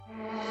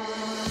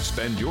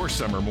Spend your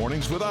summer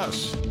mornings with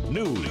us.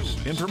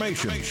 News,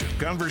 information,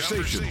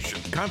 conversation,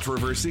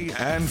 controversy,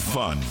 and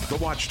fun. The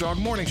Watchdog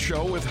Morning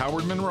Show with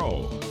Howard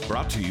Monroe.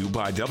 Brought to you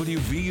by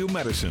WVU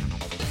Medicine.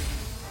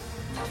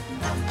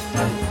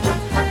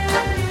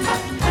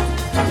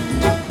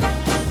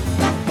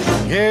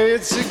 Yeah,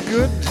 it's a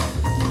good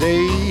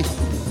day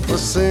for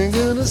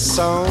singing a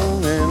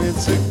song, and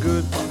it's a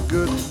good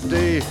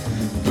day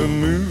for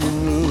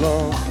moving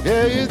along.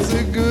 Yeah, it's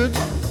a good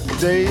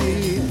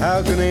day.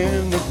 How can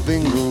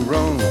anything go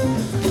wrong?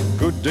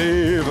 Good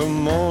day from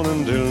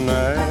morning till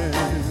night.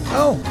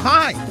 Oh,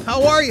 hi.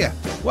 How are you?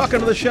 Welcome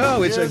to the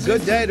show. It's a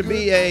good day to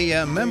be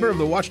a member of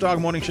the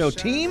Watchdog Morning Show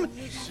team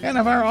and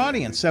of our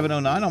audience.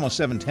 7:09, almost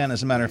 7:10,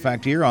 as a matter of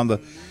fact, here on the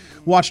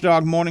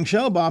Watchdog Morning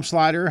Show. Bob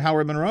Slider,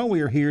 Howard Monroe.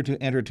 We are here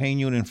to entertain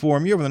you and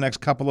inform you over the next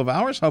couple of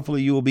hours.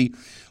 Hopefully you will be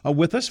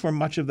with us for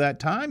much of that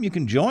time. You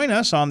can join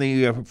us on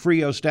the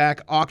Frio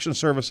Stack Auction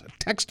Service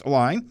text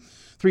line,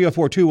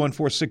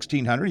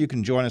 304-214-1600. You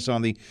can join us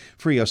on the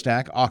Frio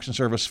Stack Auction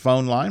Service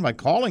phone line by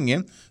calling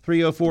in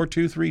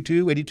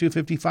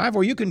 304-232-8255,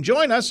 or you can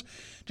join us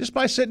just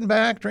by sitting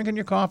back, drinking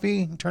your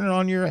coffee, turning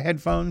on your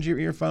headphones, your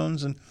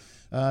earphones, and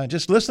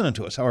just listening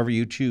to us, however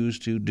you choose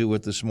to do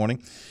it this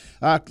morning.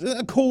 A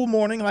cool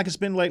morning like it's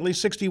been lately,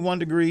 61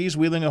 degrees,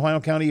 Wheeling,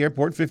 Ohio County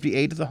Airport,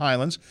 58 at the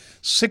Highlands,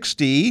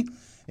 60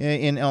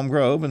 in Elm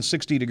Grove, and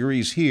 60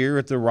 degrees here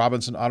at the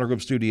Robinson Auto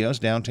Group Studios,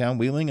 downtown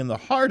Wheeling, in the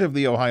heart of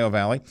the Ohio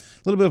Valley. A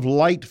little bit of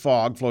light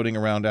fog floating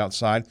around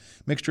outside,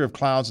 mixture of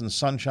clouds and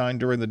sunshine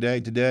during the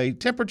day today.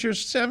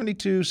 Temperatures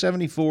 72,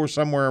 74,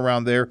 somewhere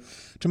around there.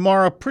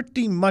 Tomorrow,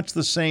 pretty much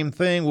the same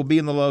thing. We'll be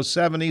in the low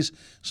 70s,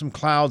 some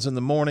clouds in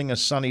the morning, a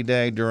sunny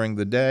day during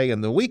the day,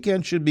 and the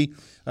weekend should be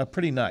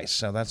pretty nice.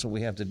 So that's what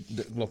we have to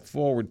look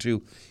forward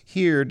to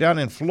here. Down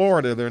in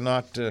Florida, they're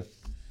not...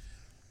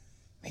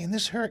 Man,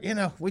 this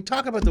hurricane, we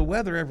talk about the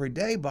weather every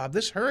day, Bob.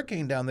 This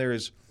hurricane down there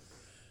is,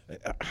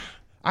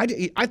 I thought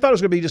it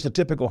was going to be just a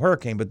typical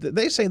hurricane, but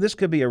they say this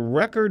could be a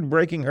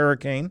record-breaking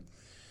hurricane,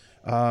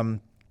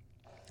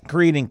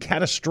 creating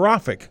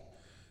catastrophic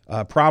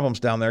problems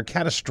down there,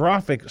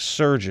 catastrophic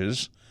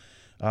surges.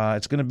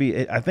 It's going to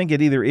be, I think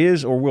it either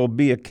is or will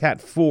be a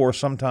Cat 4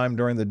 sometime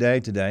during the day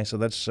today, so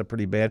that's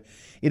pretty bad.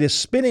 It is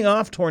spinning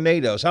off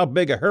tornadoes. How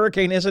big a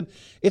hurricane is it?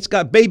 It's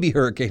got baby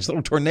hurricanes,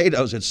 little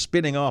tornadoes. It's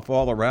spinning off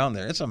all around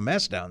there. It's a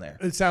mess down there.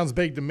 It sounds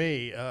big to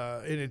me,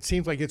 and it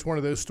seems like it's one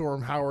of those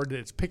storm, Howard,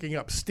 that's picking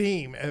up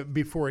steam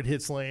before it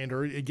hits land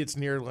or it gets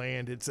near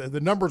land. It's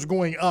the number's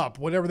going up.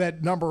 Whatever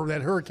that number,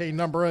 that hurricane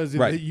number is,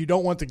 right, you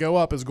don't want to go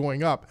up, is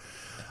going up.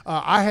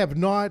 I have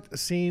not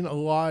seen a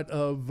lot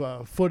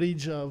of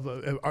footage of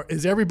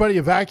is everybody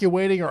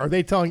evacuating, or are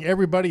they telling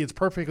everybody it's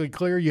perfectly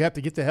clear you have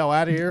to get the hell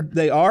out of here?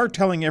 They are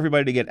telling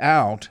everybody to get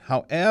out.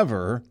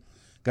 However,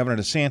 Governor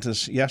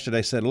DeSantis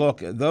yesterday said, look,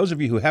 those of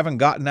you who haven't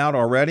gotten out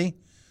already,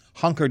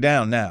 hunker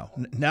down now.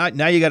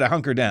 Now you got to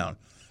hunker down.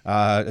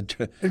 And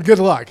good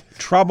luck.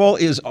 Trouble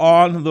is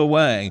on the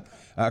way.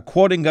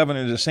 Quoting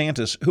Governor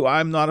DeSantis, who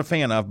I'm not a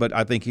fan of, but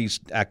I think he's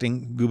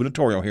acting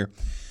gubernatorial here.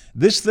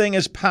 This thing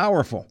is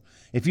powerful.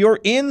 If you're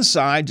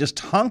inside, just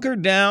hunker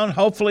down.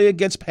 Hopefully it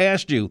gets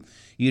past you.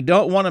 You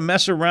don't want to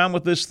mess around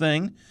with this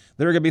thing.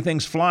 There are going to be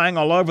things flying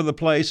all over the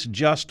place.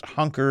 Just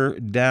hunker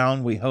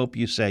down. We hope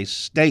you say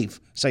safe.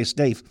 Say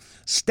safe.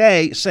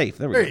 Stay safe.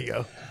 There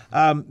you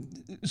go.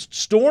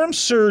 Storm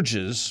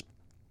surges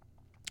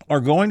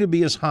are going to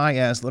be as high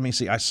as, let me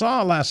see, I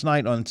saw last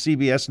night on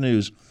CBS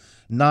News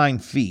 9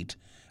 feet.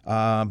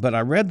 But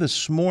I read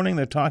this morning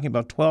they're talking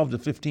about 12 to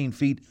 15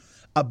 feet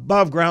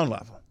above ground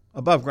level.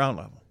 Above ground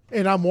level.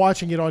 And I'm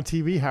watching it on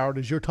TV, Howard,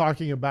 as you're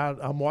talking about.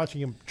 I'm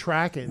watching him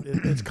track it.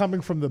 It's coming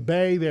from the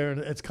bay there,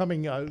 and it's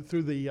coming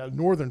through the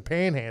northern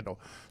panhandle.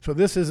 So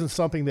this isn't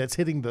something that's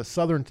hitting the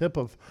southern tip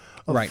of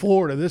right.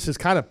 Florida. This is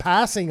kind of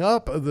passing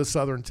up the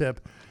southern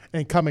tip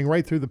and coming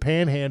right through the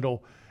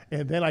panhandle,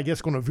 and then I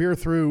guess going to veer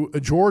through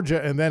Georgia,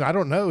 and then I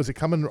don't know, is it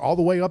coming all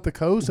the way up the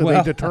coast? Have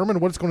they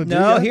determined what it's going to do?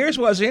 No, here's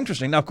what's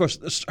interesting. Now, of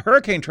course,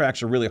 hurricane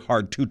tracks are really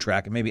hard to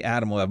track, and maybe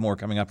Adam will have more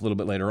coming up a little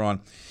bit later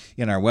on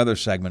in our weather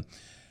segment.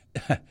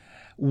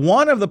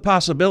 One of the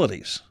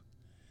possibilities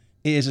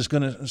is it's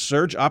going to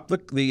surge up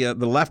the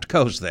left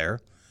coast there,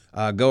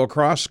 go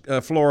across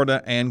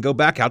Florida, and go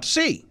back out to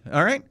sea.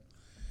 All right?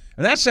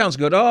 And that sounds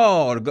good.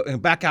 Oh, to go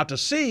back out to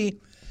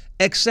sea,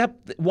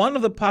 except one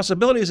of the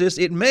possibilities is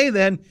it may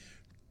then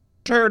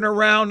turn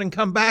around and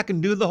come back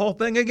and do the whole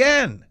thing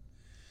again.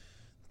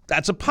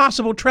 That's a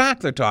possible track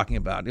they're talking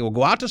about. It will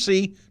go out to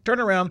sea, turn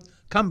around,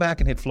 come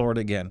back and hit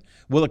Florida again.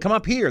 Will it come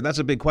up here? That's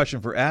a big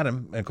question for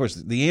Adam. And of course,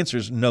 the answer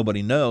is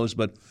nobody knows,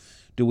 but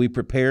do we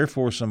prepare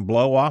for some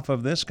blow-off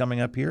of this coming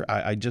up here?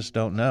 I just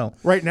don't know.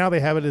 Right now they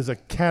have it as a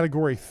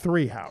Category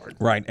 3, Howard.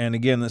 Right, and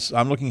again,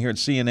 I'm looking here at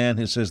CNN,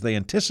 who says they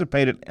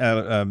anticipate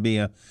it be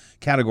a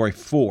Category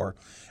 4.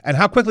 And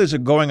how quickly is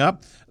it going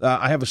up?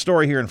 I have a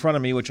story here in front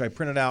of me, which I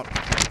printed out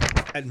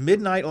at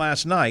midnight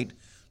last night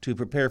to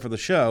prepare for the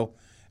show,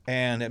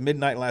 and at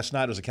midnight last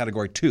night it was a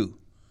Category 2.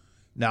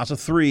 Now it's a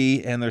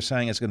 3, and they're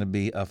saying it's going to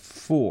be a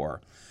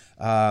 4.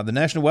 The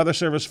National Weather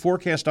Service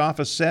Forecast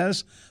Office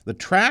says the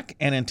track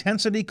and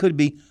intensity could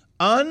be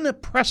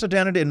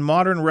unprecedented in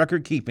modern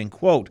record keeping.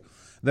 Quote,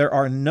 there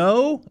are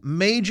no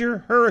major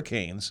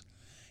hurricanes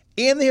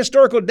in the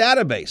historical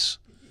database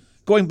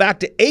going back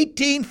to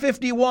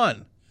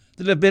 1851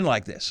 that have been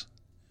like this.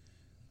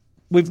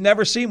 We've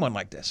never seen one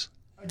like this.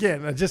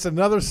 Again, just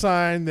another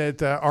sign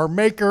that our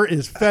maker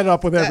is fed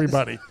up with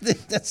everybody.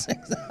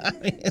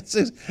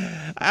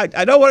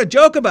 I don't want to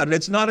joke about it.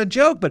 It's not a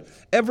joke, but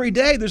every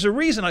day there's a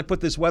reason I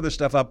put this weather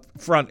stuff up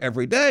front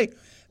every day.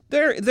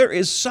 There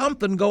is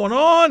something going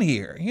on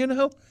here, you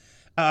know.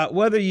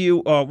 Whether you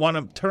want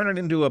to turn it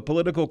into a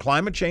political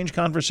climate change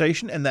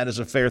conversation, and that is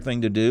a fair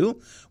thing to do,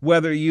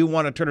 whether you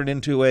want to turn it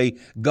into a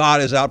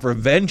God is out for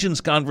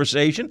vengeance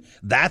conversation,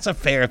 that's a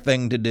fair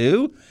thing to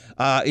do.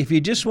 If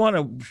you just want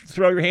to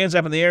throw your hands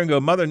up in the air and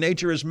go, Mother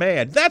Nature is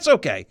mad, that's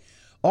okay.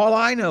 All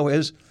I know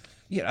is,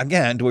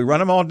 again, do we run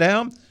them all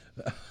down?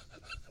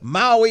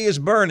 Maui is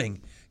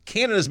burning.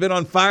 Canada's been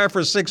on fire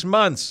for 6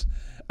 months.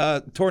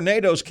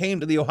 Tornadoes came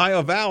to the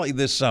Ohio Valley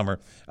this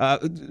summer.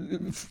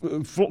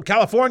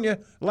 California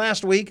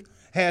last week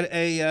had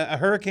a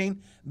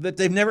hurricane that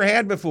they've never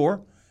had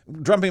before,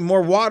 dumping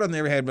more water than they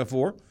ever had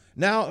before.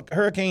 Now,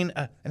 hurricane,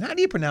 and how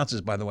do you pronounce this,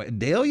 by the way?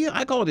 Idalia?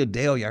 I call it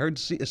Idalia. I heard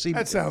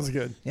that sounds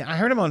good. Yeah, I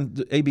heard him on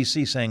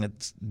ABC saying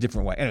it's a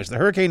different way. Anyways, the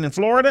hurricane in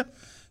Florida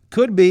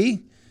could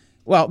be,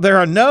 well, there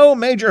are no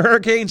major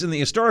hurricanes in the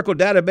historical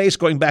database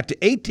going back to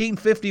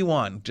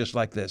 1851, just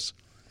like this.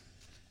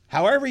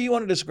 However you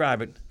want to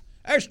describe it,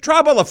 there's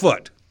trouble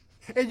afoot.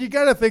 And you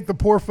got to think the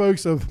poor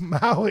folks of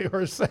Maui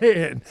are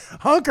saying,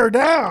 hunker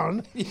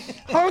down,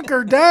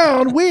 hunker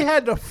down. We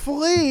had to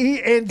flee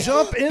and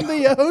jump in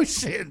the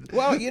ocean.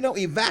 Well,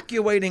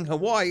 evacuating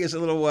Hawaii is a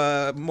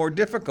little more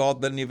difficult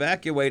than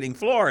evacuating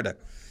Florida.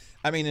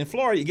 I mean, in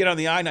Florida, you get on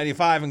the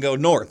I-95 and go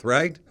north,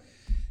 right?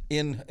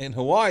 In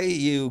Hawaii,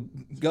 you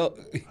go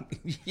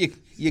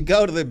you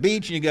go to the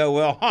beach and you go,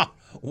 well,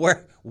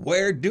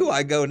 where do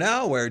I go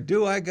now? Where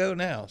do I go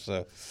now?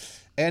 So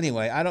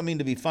anyway, I don't mean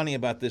to be funny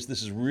about this.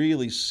 This is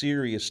really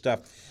serious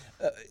stuff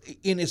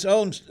in its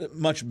own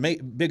much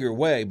bigger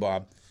way,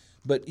 Bob.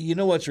 But you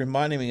know what's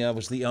reminding me of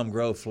was the Elm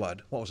Grove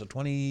flood. What was it,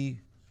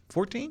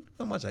 2014?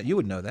 When was that? You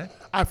would know that.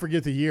 I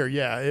forget the year.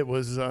 Yeah, it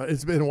was.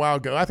 It's been a while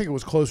ago. I think it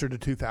was closer to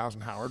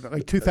 2000, Howard.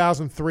 Like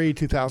 2003,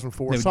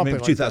 2004, something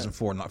maybe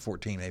 2004, not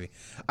 14 maybe.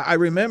 I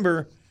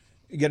remember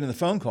getting the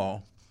phone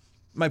call.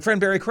 My friend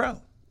Barry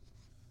Crow.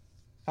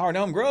 Howard,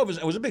 Elm Grove,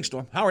 it was a big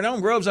storm. Howard, Elm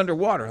Grove's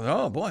underwater.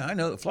 Oh, boy, I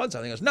know the flood's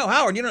out. He goes, no,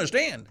 Howard, you don't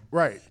understand.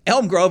 Right.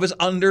 Elm Grove is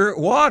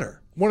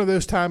underwater. One of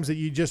those times that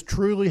you just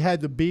truly had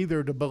to be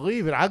there to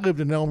believe it. I lived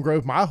in Elm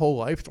Grove my whole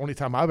life. It's the only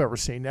time I've ever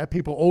seen that.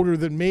 People older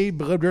than me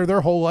lived there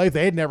their whole life.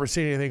 They had never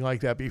seen anything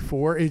like that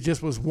before. It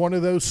just was one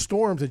of those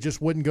storms that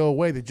just wouldn't go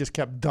away. They just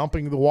kept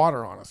dumping the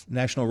water on us.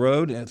 National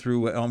Road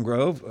through Elm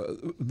Grove,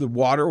 the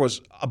water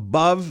was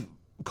above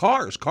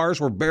cars.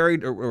 Cars were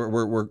buried or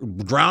were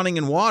drowning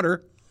in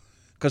water.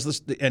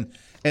 And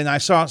I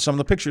saw some of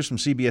the pictures from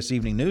CBS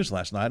Evening News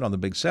last night on the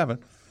Big 7.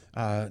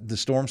 The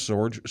storm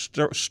surge.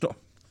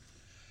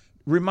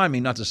 Remind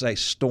me not to say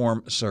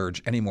storm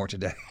surge anymore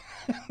today,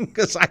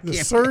 because I can't. The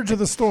surge of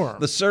the storm.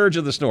 The surge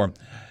of the storm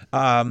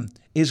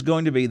is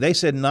going to be. They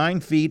said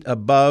 9 feet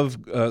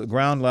above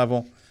ground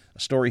level. A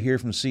story here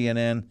from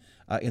CNN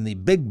in the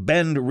Big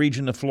Bend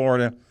region of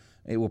Florida.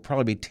 It will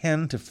probably be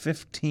 10 to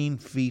 15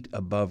 feet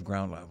above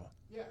ground level.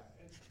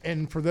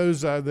 And for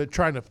those that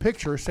trying to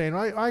picture, saying,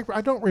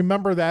 I don't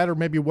remember that, or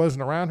maybe it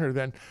wasn't around here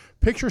then,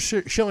 picture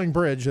Schilling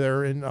Bridge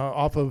there in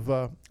off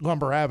of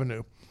Lumber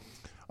Avenue,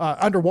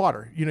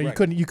 underwater. Right.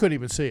 you couldn't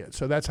even see it.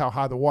 So that's how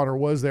high the water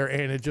was there,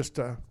 and it just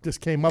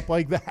came up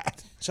like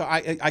that. So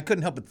I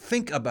couldn't help but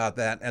think about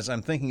that as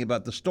I'm thinking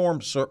about the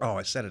storm.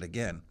 I said it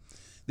again.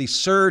 The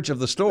surge of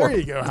the storm. There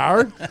you go,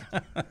 Howard.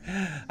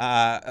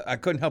 I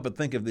couldn't help but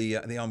think of the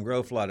Elm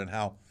Grove flood and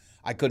how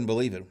I couldn't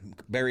believe it.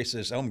 Barry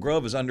says Elm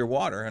Grove is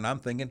underwater, and I'm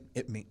thinking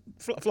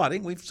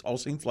flooding. We've all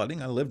seen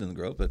flooding. I lived in the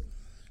Grove, but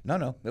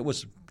no, it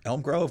was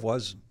Elm Grove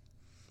was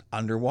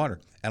underwater,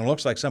 and it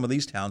looks like some of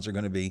these towns are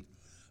going to be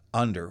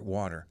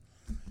underwater.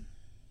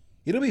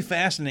 It'll be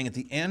fascinating at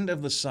the end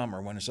of the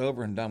summer when it's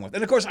over and done with.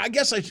 And of course, I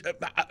guess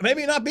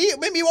maybe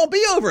it won't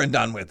be over and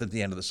done with at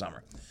the end of the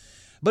summer,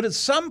 but at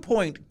some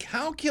point,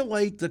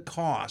 calculate the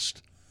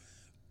cost.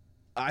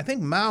 I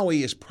think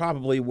Maui is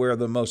probably where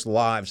the most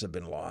lives have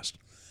been lost.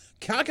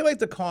 Calculate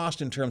the cost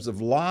in terms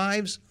of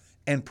lives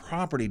and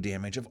property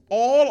damage of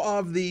all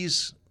of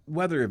these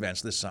weather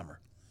events this summer.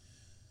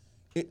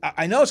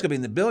 I know it's going to be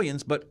in the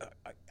billions, but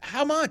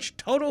how much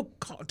total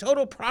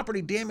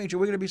property damage are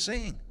we going to be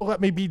seeing? Well,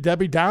 let me be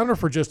Debbie Downer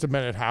for just a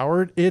minute,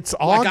 Howard. It's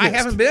August. Like I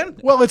haven't been?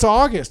 Well, it's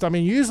August. I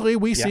mean, usually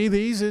we see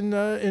these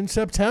in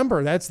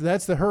September. That's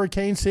the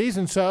hurricane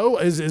season. So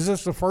is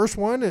this the first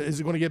one? Is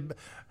it going to get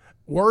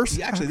worse?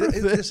 Yeah, actually,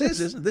 this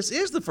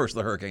is the first of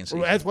the hurricane season.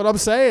 Well, that's what I'm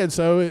saying.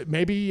 So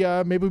maybe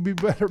we'd be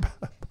better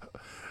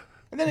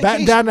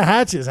batten down the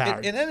hatches,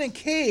 Howard. And then in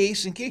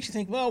case you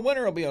think, well,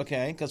 winter will be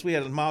okay because we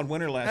had a mild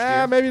winter last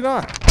year. Maybe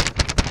not.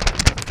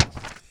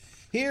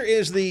 Here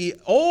is the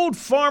Old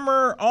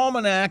Farmer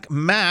Almanac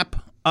map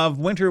of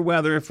winter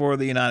weather for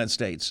the United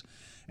States.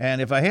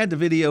 And if I had the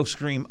video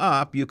stream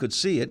up, you could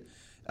see it.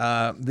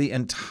 The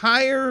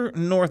entire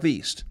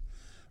Northeast,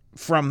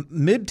 from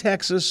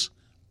mid-Texas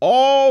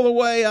all the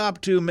way up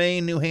to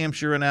Maine, New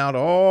Hampshire, and out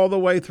all the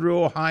way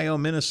through Ohio,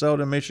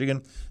 Minnesota,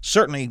 Michigan,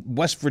 certainly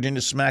West Virginia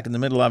smack in the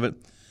middle of it.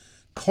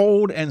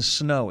 Cold and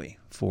snowy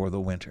for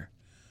the winter.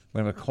 We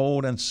have a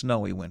cold and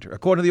snowy winter,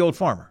 according to the Old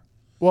Farmer.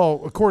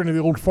 Well, according to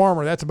the Old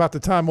Farmer, that's about the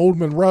time Old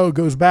Monroe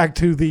goes back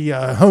to the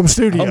home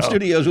studio. Home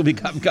studios will be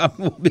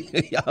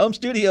home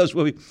studios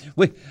will be.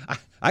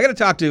 I got to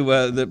talk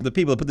to the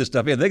people that put this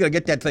stuff in. They got to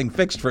get that thing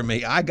fixed for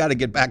me. I got to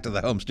get back to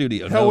the home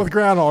studio. Hell with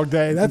Groundhog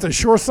Day. That's a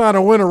sure sign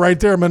of winter right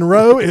there.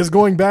 Monroe is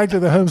going back to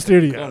the home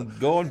studio.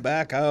 Going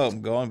back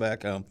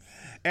home.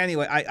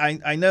 Anyway,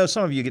 I know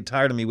some of you get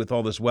tired of me with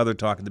all this weather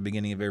talk at the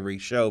beginning of every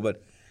show,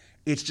 but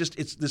it's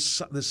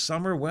this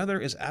summer weather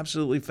is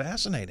absolutely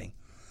fascinating.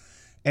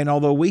 And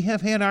although we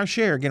have had our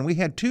share, again, we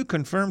had 2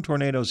 confirmed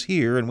tornadoes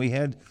here, and we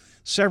had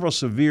several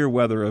severe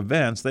weather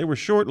events. They were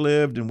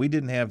short-lived, and we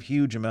didn't have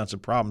huge amounts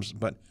of problems.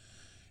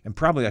 And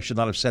probably I should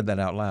not have said that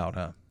out loud,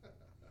 huh?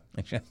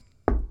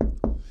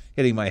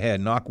 Hitting my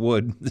head, knock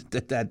wood.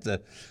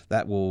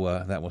 that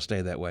will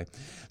stay that way.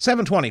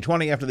 7:20,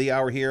 20 after the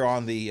hour here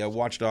on the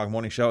Watchdog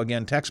Morning Show.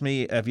 Again, text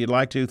me if you'd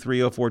like to,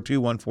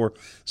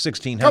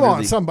 304-214-1600. Come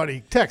on,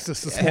 somebody, text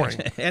us this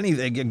morning.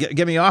 Anything.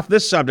 Get me off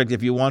this subject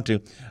if you want to.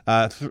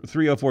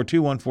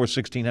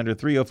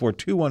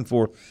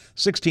 304-214-1600.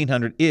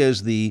 304-214-1600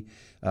 is the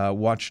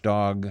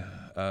Watchdog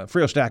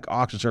Frio Stack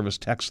Auction Service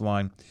text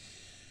line.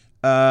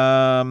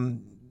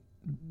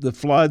 The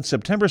flood,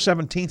 September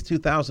 17th,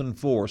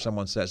 2004,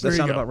 someone says. Does that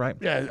sound about right?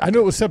 Yeah, I knew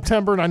it was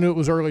September, and I knew it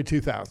was early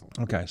 2000.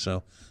 Okay,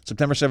 so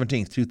September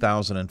 17th,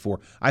 2004.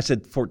 I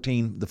said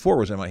 14. The 4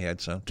 was in my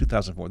head, so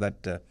 2004.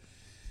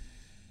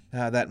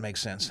 That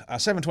makes sense.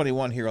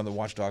 7:21 here on the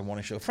Watchdog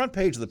Morning Show. Front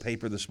page of the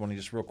paper this morning,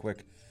 just real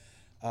quick.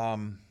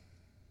 What'd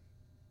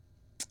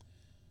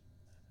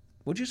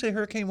you say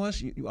hurricane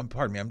was?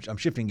 Pardon me, I'm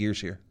shifting gears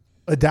here.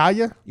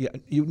 Idalia? Yeah,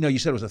 you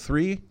said it was a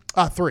 3?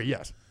 3,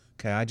 yes.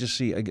 Okay, I just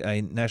see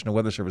a National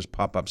Weather Service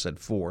pop-up said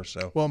 4.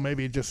 So well,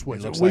 maybe it just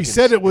switched. We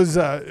said it was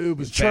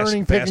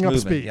churning, picking up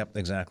speed. Yep,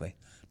 exactly.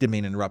 Didn't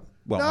mean to interrupt.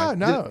 Well,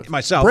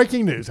 myself.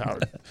 Breaking news,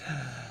 Howard.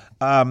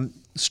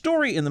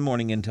 Story in the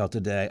morning intel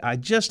today. I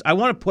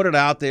want to put it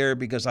out there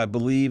because I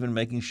believe in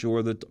making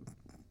sure that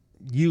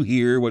you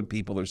hear what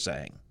people are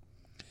saying.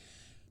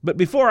 But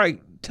before I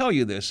tell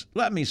you this,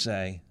 let me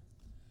say,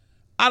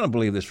 I don't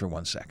believe this for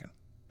 1 second.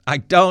 I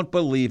don't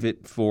believe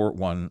it for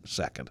 1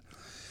 second.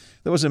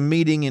 There was a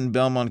meeting in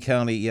Belmont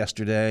County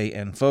yesterday,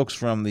 and folks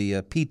from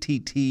the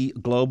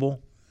PTT Global,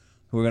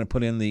 who are going to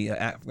put in the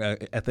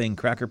ethane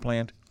cracker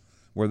plant,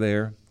 were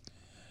there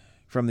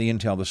from the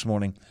intel this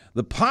morning.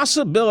 The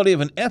possibility of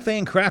an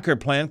ethane cracker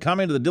plant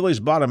coming to the Dilly's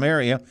Bottom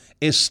area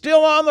is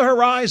still on the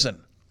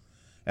horizon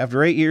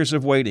after 8 years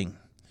of waiting.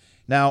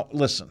 Now,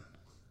 listen,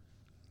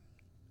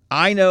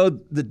 I know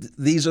that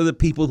these are the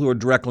people who are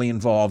directly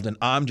involved, and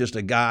I'm just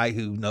a guy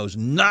who knows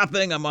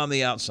nothing. I'm on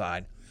the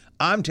outside.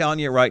 I'm telling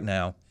you right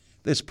now,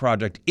 this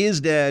project is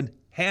dead,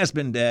 has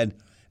been dead,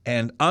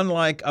 and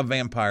unlike a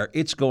vampire,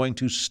 it's going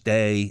to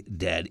stay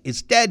dead.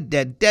 It's dead,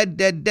 dead, dead,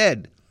 dead,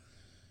 dead.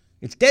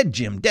 It's dead,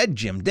 Jim, dead,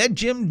 Jim, dead,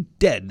 Jim,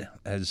 dead,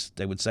 as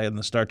they would say in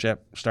the Star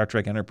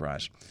Trek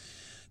Enterprise.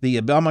 The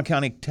Belmont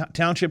County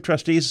Township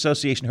Trustees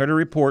Association heard a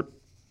report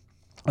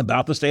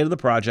about the state of the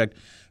project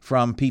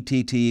from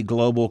PTT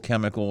Global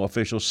Chemical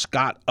official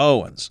Scott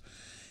Owens.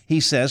 He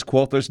says,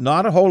 quote, there's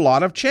not a whole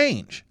lot of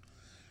change.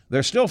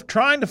 They're still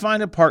trying to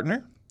find a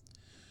partner.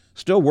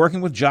 Still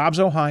working with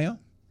Jobs Ohio.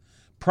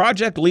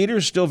 Project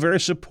leaders still very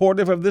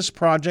supportive of this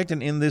project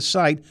and in this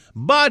site,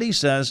 but he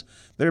says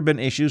there have been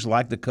issues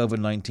like the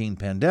COVID-19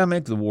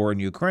 pandemic, the war in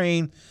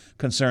Ukraine,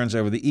 concerns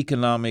over the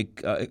economy,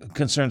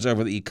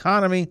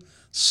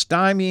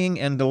 stymieing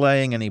and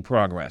delaying any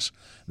progress.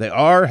 They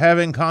are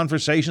having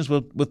conversations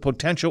with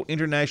potential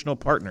international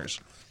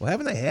partners. Well,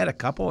 haven't they had a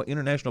couple of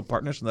international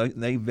partners and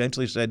they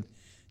eventually said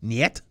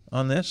niet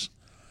on this?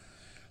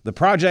 The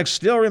project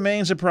still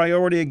remains a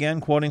priority,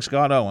 again, quoting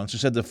Scott Owens, who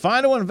said the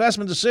final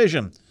investment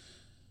decision,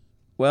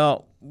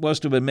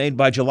 was to be made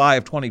by July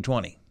of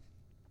 2020.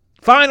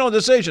 Final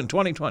decision,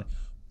 2020.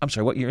 I'm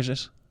sorry, what year is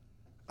this?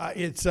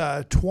 It's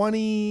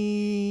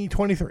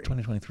 2023.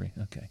 2023,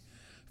 okay.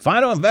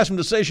 Final investment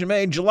decision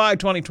made July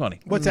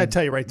 2020. What's that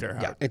tell you right there,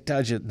 Howard? Yeah, it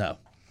tells you no.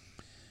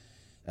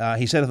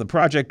 He said if the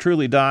project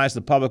truly dies, the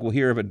public will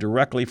hear of it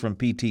directly from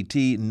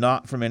PTT,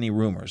 not from any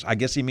rumors. I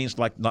guess he means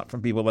not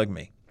from people like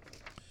me.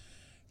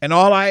 And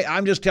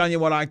I'm just telling you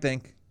what I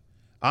think.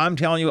 I'm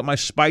telling you what my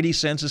spidey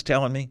sense is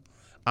telling me.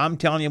 I'm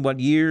telling you what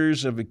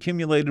years of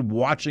accumulated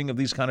watching of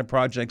these kind of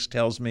projects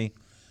tells me.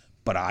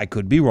 But I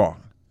could be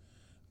wrong.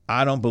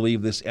 I don't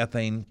believe this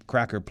ethane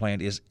cracker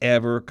plant is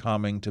ever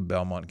coming to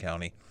Belmont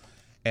County.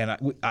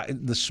 And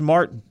the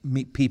smart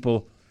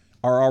people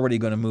are already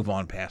going to move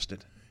on past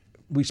it.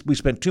 We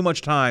spent too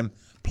much time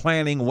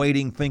planning,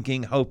 waiting,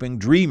 thinking, hoping,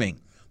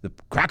 dreaming the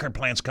cracker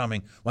plant's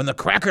coming. When the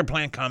cracker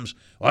plant comes,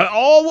 well,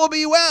 all will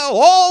be well.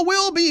 All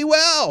will be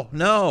well.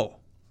 No,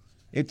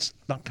 it's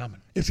not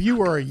coming. If you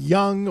were a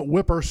young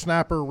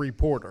whippersnapper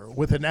reporter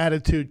with an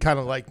attitude kind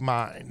of like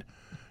mine,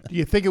 do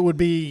you think it would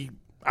be,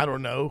 I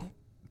don't know,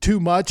 too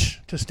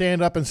much to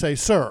stand up and say,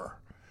 sir,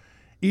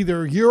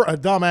 either you're a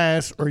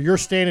dumbass or you're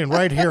standing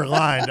right here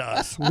lying to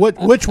us?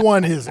 Which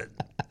one is it?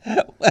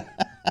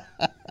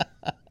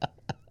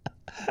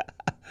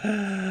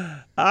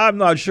 I'm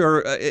not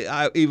sure.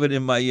 Even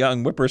in my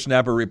young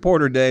whippersnapper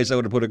reporter days, I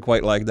would have put it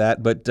quite like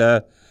that. But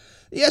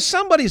yeah,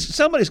 somebody's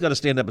got to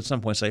stand up at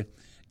some point and say,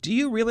 "Do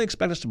you really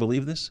expect us to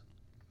believe this?"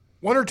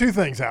 One or two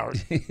things,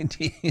 Howard.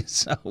 Do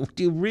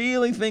you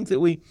really think that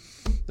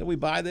we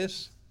buy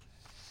this?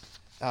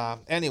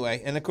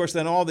 Anyway, and of course,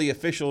 then all the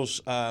officials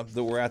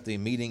that were at the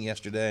meeting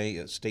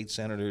yesterday, state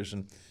senators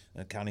and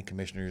county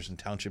commissioners and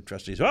township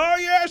trustees. Oh,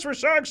 yes, we're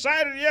so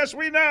excited. Yes,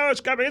 we know it's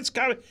coming. It's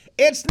coming.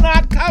 It's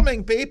not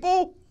coming,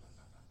 people.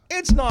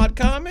 It's not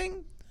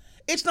coming.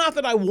 It's not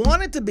that I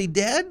want it to be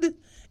dead.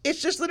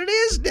 It's just that it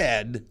is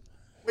dead.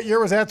 What year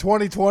was that,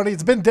 2020?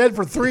 It's been dead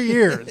for 3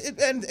 years.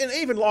 and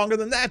even longer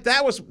than that.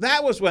 That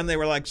was when they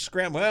were like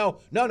scrambling.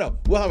 Well, no,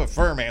 we'll have a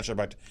firm answer.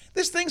 But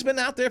this thing's been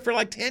out there for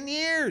like 10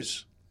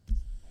 years.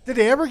 Did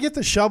they ever get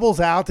the shovels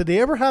out? Did they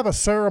ever have a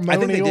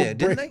ceremonial? I think they did,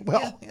 didn't they?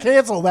 Well, yeah.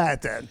 Cancel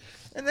that then.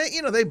 And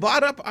they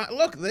bought up.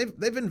 Look,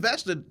 they've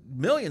invested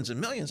millions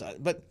and millions.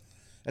 But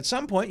at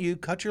some point, you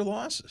cut your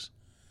losses.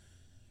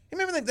 You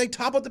remember they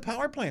toppled the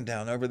power plant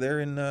down over there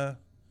in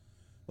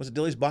was it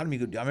Dilly's Bottom? I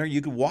remember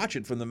you could watch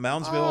it from the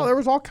Moundsville. Oh, there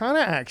was all kind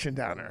of action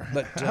down there.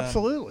 But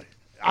absolutely,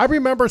 I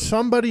remember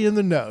somebody in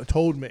the know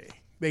told me.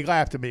 They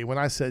laughed at me when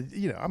I said,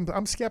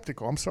 I'm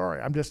skeptical. I'm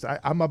sorry.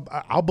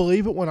 I'll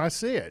believe it when I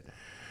see it.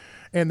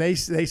 And they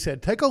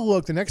said, take a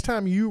look. The next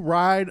time you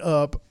ride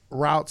up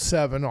Route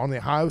 7 on the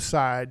Ohio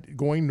side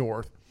going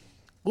north,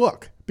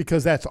 look,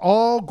 because that's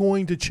all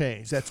going to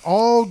change. That's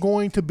all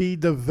going to be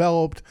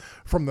developed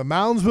from the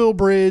Moundsville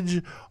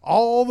Bridge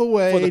all the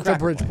way to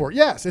Bridgeport.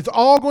 Yes, it's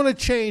all going to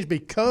change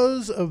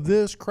because of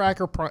this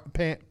cracker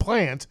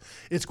plant.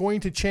 It's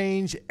going to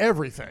change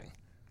everything.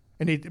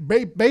 And he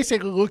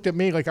basically looked at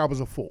me like I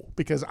was a fool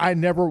because I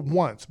never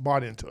once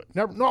bought into it.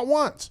 Not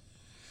once.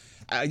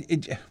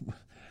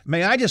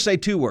 May I just say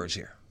two words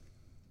here?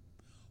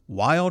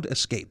 Wild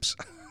escapes.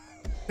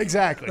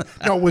 Exactly.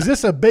 Now, was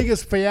this a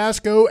biggest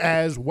fiasco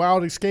as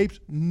Wild Escapes?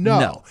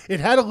 No. It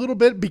had a little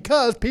bit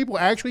because people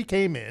actually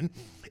came in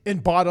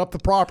and bought up the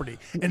property,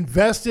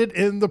 invested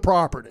in the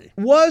property.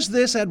 Was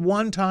this at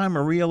one time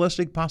a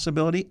realistic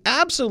possibility?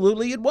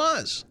 Absolutely it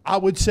was. I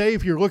would say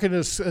if you're looking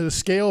at a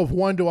scale of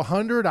 1 to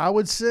 100, I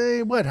would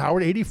say,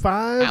 Howard,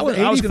 85? I was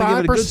going to give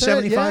it a good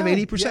 75,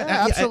 80%. Yeah,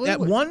 absolutely. At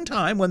one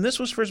time when this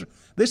was first,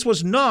 this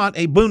was not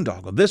a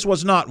boondoggle. This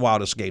was not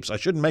Wild Escapes. I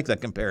shouldn't make that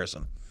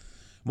comparison.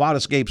 Wild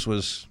Escapes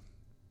was,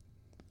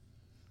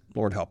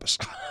 Lord help us.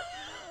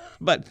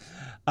 But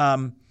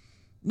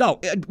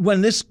no,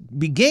 when this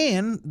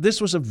began,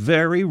 this was a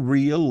very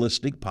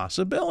realistic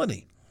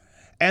possibility.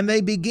 And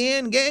they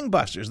began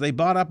gangbusters. They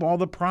bought up all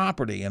the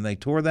property, and they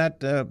tore that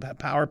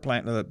power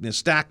plant, the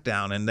stack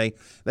down, and they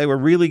were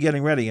really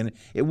getting ready. And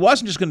it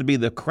wasn't just going to be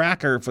the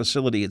cracker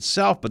facility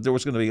itself, but there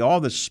was going to be all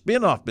the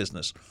spin-off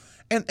business.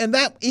 And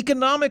that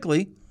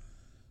economically,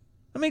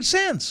 that makes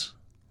sense.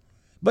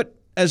 But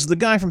as the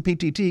guy from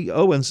PTT,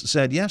 Owens,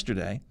 said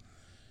yesterday,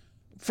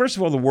 first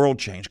of all, the world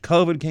changed.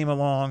 COVID came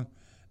along.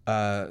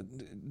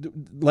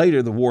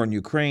 Later, the war in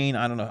Ukraine.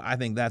 I don't know. I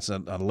think that's a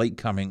late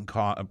coming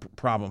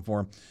problem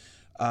for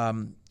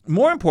him.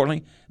 More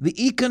importantly,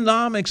 the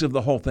economics of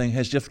the whole thing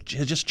has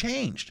just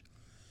changed.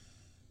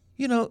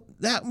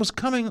 That was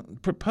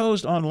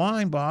proposed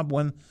online, Bob,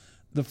 when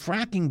the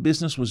fracking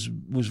business was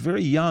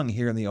very young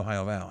here in the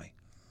Ohio Valley.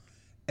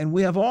 And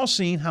we have all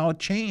seen how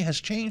it has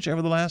changed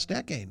over the last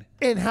decade.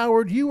 And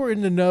Howard, you were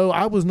in the know.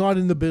 I was not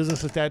in the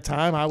business at that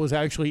time. I was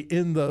actually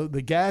in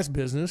the gas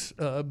business.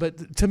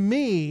 But to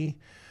me,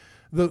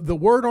 the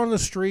word on the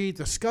street,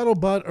 the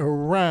scuttlebutt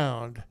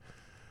around,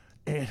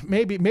 and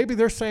maybe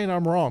they're saying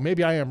I'm wrong.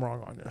 Maybe I am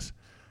wrong on this.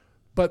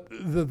 But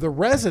the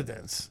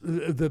residents,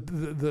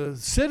 the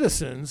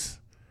citizens,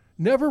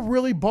 never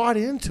really bought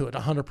into it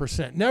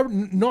 100%. Never,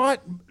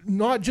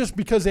 not just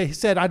because they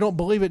said, I don't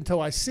believe it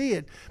until I see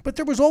it, but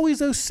there was always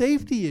those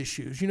safety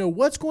issues.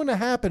 What's going to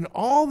happen?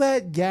 All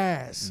that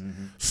gas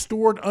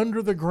stored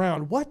under the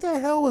ground. What the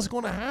hell is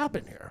going to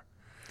happen here?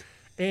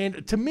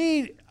 And to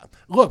me,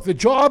 look, the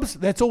jobs,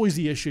 that's always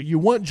the issue. You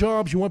want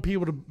jobs, you want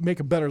people to make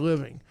a better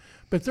living.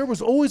 But there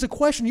was always a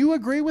question. You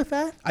agree with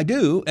that? I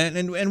do.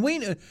 And we,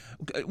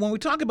 when we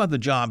talk about the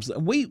jobs,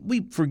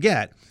 we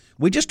forget.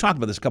 We just talked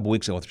about this a couple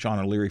weeks ago with Sean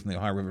O'Leary from the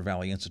Ohio River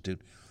Valley Institute.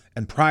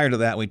 And prior to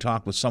that, we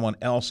talked with someone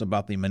else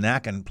about the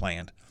Monacan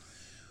plant.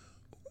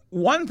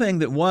 One thing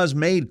that was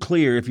made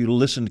clear, if you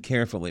listened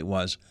carefully,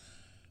 was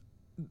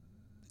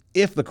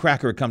if the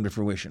cracker had come to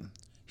fruition,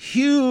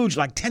 huge,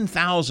 like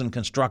 10,000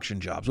 construction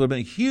jobs. Would have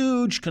been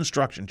huge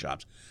construction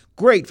jobs.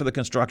 Great for the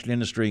construction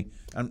industry.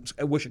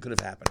 I wish it could have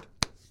happened,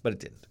 but it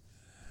didn't.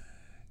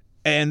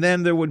 And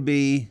then there would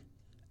be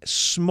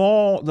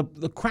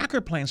the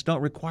cracker plants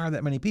don't require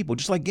that many people,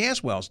 just like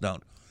gas wells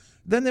don't.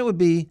 Then there would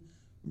be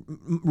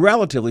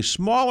relatively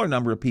smaller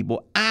number of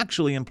people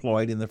actually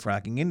employed in the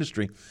fracking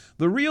industry.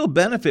 The real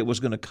benefit was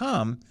going to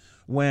come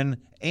when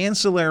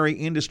ancillary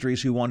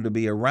industries who wanted to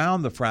be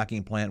around the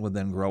fracking plant would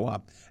then grow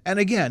up. And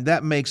again,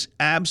 that makes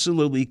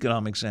absolute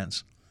economic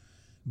sense.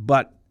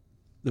 But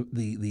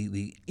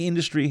the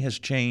industry has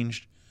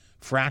changed.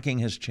 Fracking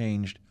has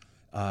changed.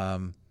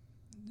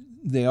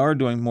 They are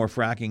doing more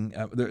fracking.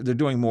 They're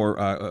doing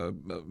more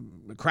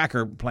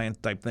cracker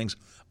plant type things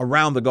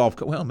around the Gulf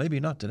Coast. Well, maybe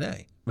not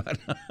today, but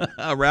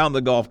around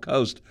the Gulf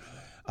Coast.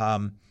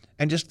 And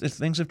just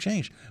things have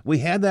changed. We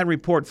had that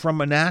report from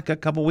Monaca a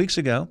couple weeks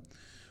ago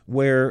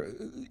where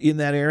in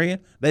that area,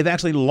 they've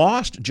actually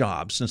lost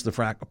jobs since the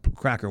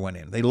cracker went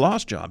in. They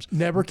lost jobs.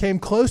 Never came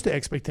close to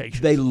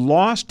expectations. They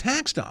lost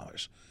tax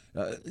dollars.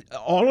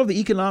 All of the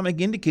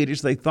economic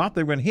indicators they thought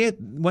they were going to hit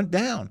went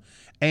down.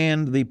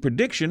 And the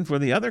prediction for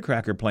the other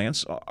cracker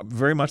plants are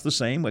very much the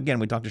same. Again,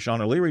 we talked to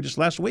Sean O'Leary just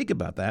last week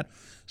about that.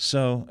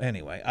 So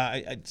anyway,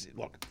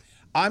 look,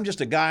 I'm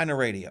just a guy on the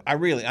radio.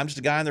 I'm just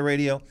a guy on the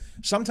radio.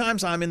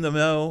 Sometimes I'm in the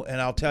know, and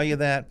I'll tell you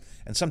that.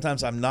 And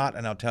sometimes I'm not,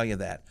 and I'll tell you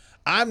that.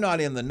 I'm not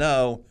in the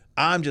know.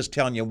 I'm just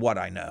telling you what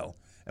I know.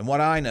 And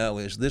what I know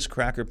is this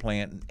cracker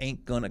plant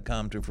ain't going to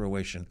come to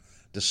fruition,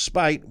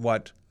 despite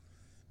what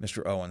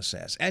Mr. Owen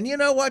says. And you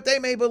know what? They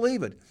may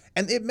believe it.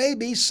 And it may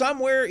be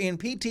somewhere in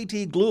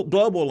PTT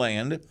global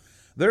land,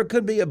 there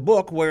could be a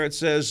book where it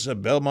says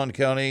Belmont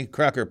County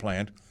cracker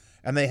plant,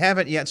 and they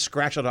haven't yet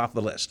scratched it off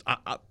the list.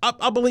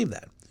 I'll believe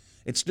that.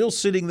 It's still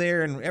sitting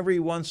there, and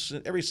every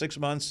 6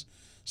 months,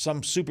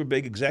 some super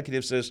big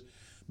executive says,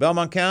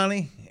 Belmont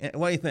County,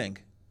 what do you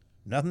think?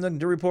 Nothing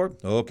to report?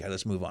 Okay,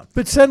 let's move on.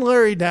 But send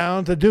Larry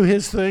down to do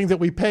his thing that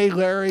we pay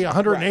Larry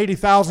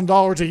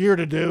 $180,000 a year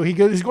to do.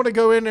 He's going to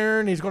go in there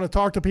and he's going to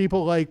talk to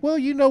people like, well,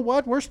 you know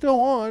what? We're still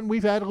on.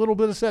 We've had a little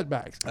bit of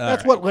setbacks.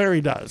 That's what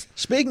Larry does.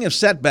 Speaking of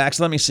setbacks,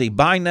 let me see.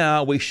 By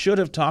now, we should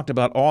have talked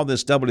about all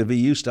this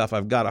WVU stuff.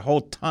 I've got a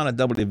whole ton of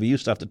WVU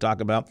stuff to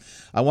talk about.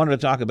 I wanted to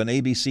talk about an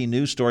ABC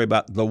News story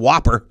about the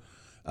Whopper,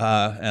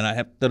 and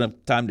I don't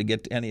have time to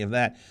get to any of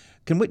that.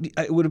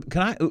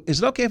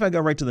 Is it okay if I go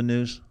right to the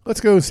news? Let's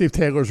go and see if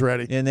Taylor's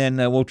ready. And then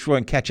we'll try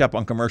and catch up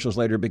on commercials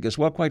later because,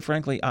 well, quite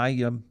frankly,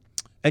 and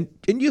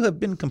you have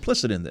been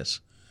complicit in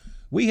this.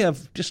 We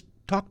have just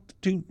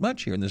talked too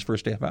much here in this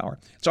first half hour.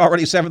 It's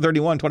already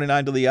 7:31,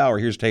 29 to the hour.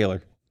 Here's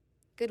Taylor.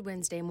 Good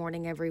Wednesday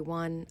morning,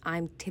 everyone.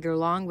 I'm Taylor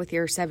Long with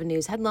your 7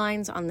 News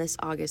headlines on this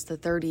August the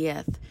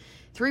 30th.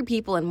 3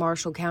 people in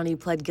Marshall County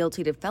pled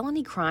guilty to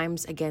felony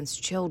crimes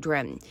against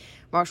children.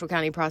 Marshall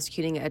County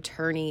Prosecuting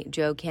Attorney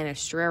Joe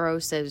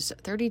Canestraro says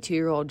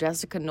 32-year-old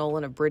Jessica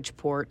Nolan of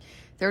Bridgeport,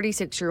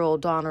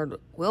 36-year-old Donald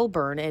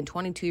Wilburn, and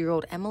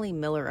 22-year-old Emily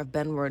Miller of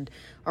Benwood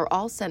are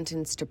all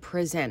sentenced to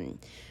prison.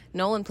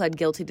 Nolan pled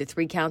guilty to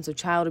 3 counts of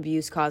child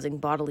abuse causing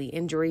bodily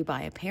injury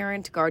by a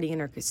parent,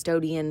 guardian, or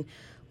custodian.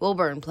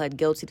 Wilburn pled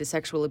guilty to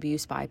sexual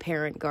abuse by a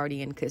parent,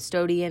 guardian,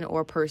 custodian,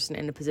 or person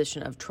in a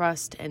position of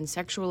trust and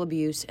sexual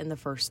abuse in the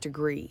first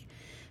degree.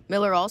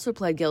 Miller also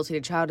pled guilty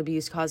to child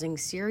abuse causing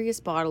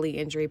serious bodily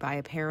injury by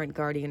a parent,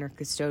 guardian, or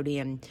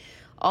custodian.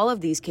 All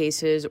of these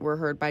cases were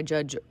heard by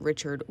Judge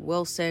Richard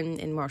Wilson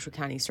in Marshall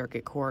County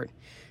Circuit Court.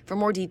 For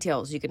more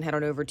details, you can head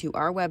on over to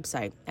our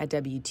website at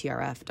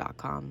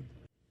WTRF.com.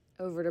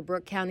 Over to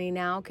Brooke County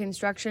now.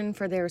 Construction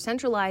for their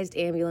centralized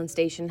ambulance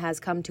station has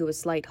come to a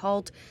slight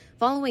halt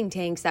following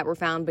tanks that were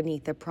found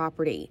beneath the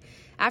property.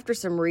 After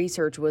some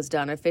research was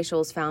done,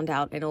 officials found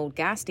out an old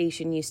gas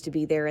station used to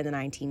be there in the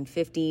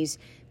 1950s,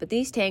 but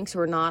these tanks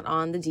were not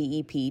on the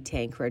DEP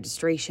tank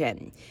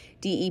registration.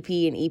 DEP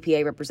and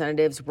EPA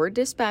representatives were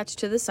dispatched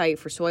to the site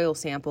for soil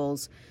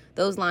samples.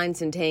 Those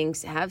lines and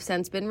tanks have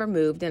since been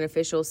removed, and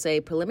officials say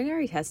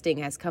preliminary testing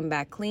has come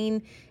back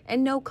clean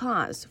and no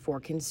cause for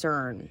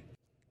concern.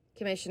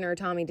 Commissioner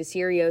Tommy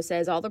DeCirio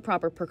says all the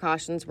proper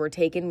precautions were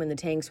taken when the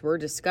tanks were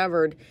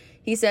discovered.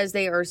 He says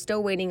they are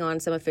still waiting on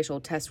some official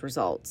test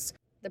results.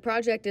 The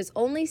project is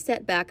only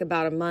set back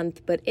about a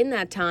month, but in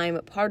that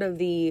time, part of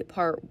the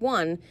Part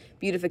 1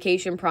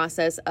 beautification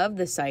process of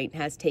the site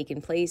has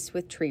taken place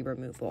with tree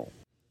removal.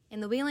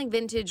 And the Wheeling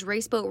Vintage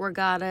Raceboat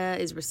Regatta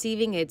is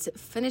receiving its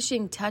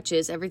finishing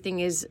touches. Everything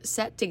is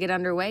set to get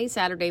underway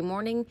Saturday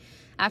morning.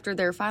 After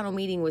their final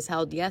meeting was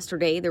held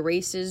yesterday, the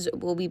races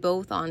will be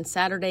both on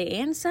Saturday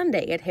and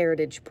Sunday at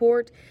Heritage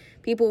Port.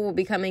 People will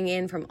be coming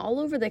in from all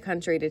over the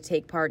country to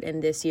take part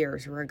in this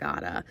year's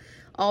regatta.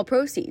 All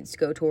proceeds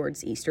go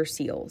towards Easter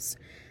seals.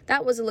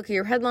 That was a look at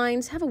your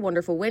headlines. Have a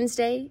wonderful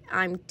Wednesday.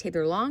 I'm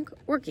Taylor Long,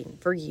 working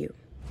for you.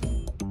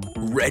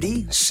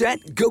 Ready,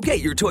 set, go get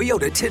your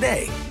Toyota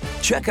today.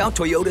 Check out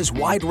Toyota's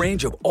wide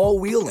range of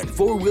all-wheel and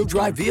four-wheel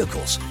drive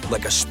vehicles,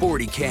 like a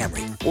sporty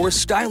Camry or a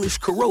stylish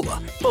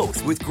Corolla,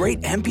 both with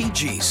great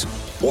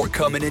MPGs. Or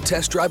come in and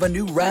test drive a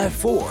new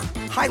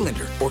RAV4,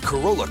 Highlander, or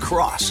Corolla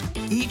Cross,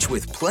 each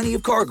with plenty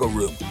of cargo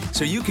room,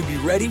 so you can be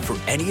ready for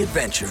any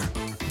adventure.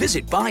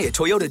 Visit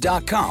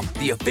buyatoyota.com,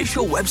 the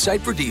official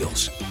website for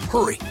deals.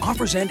 Hurry,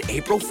 offers end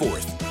April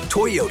 4th.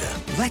 Toyota,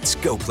 let's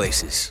go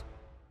places.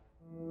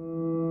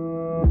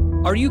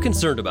 Are you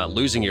concerned about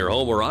losing your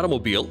home or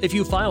automobile if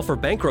you file for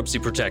bankruptcy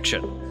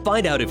protection?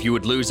 Find out if you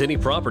would lose any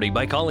property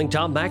by calling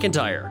Tom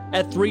McIntyre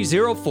at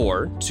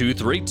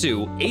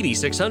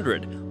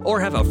 304-232-8600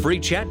 or have a free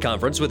chat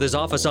conference with his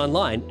office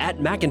online at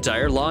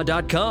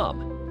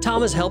mcintyrelaw.com.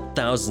 Tom has helped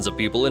thousands of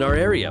people in our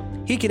area.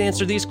 He can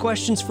answer these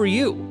questions for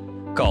you.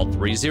 Call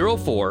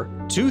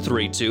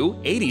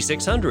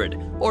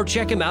 304-232-8600 or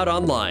check him out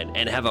online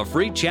and have a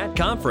free chat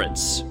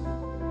conference.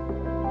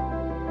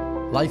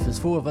 Life is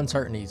full of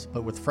uncertainties,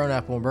 but with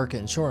Fronapple and Burkett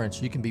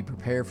Insurance, you can be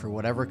prepared for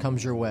whatever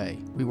comes your way.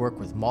 We work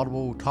with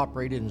multiple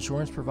top-rated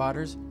insurance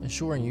providers,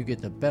 ensuring you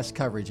get the best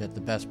coverage at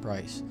the best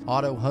price.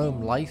 Auto,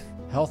 home, life,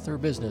 health, or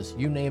business,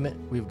 you name it,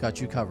 we've got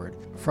you covered.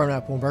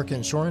 Fronapple and Burkett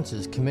Insurance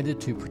is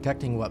committed to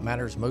protecting what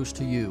matters most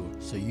to you,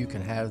 so you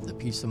can have the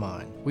peace of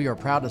mind. We are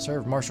proud to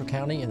serve Marshall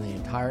County and the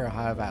entire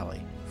Ohio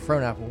Valley.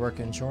 Fronapple and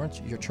Burkett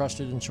Insurance, your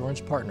trusted insurance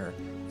partner.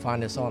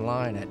 Find us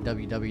online at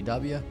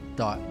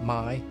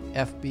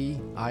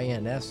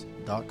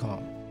www.myfbins.com.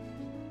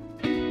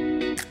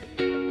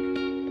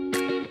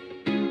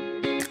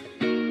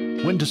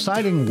 When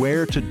deciding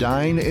where to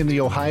dine in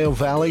the Ohio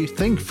Valley,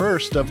 think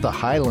first of the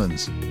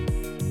Highlands.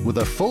 With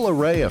a full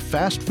array of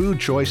fast food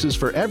choices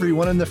for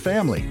everyone in the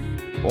family.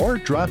 Or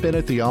drop in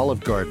at the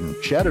Olive Garden,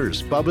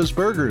 Cheddar's, Bubba's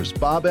Burgers,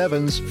 Bob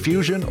Evans,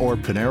 Fusion, or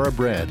Panera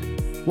Bread.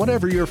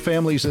 Whatever your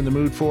family's in the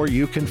mood for,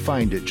 you can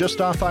find it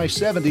just off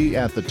I-70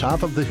 at the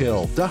top of the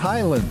hill. The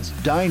Highlands.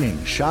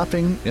 Dining,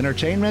 shopping,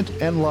 entertainment,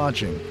 and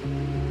lodging.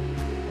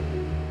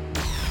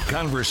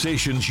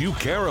 Conversations you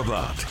care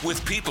about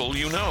with people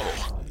you know.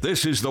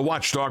 This is the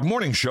Watchdog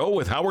Morning Show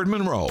with Howard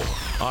Monroe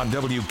on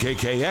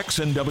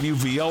WKKX and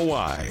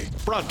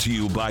WVLY. Brought to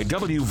you by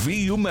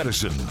WVU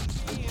Medicine.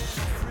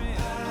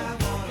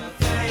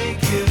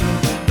 Thank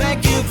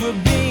you for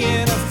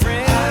being a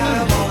friend.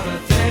 I want to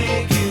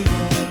thank you.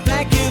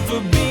 Thank you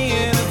for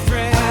being a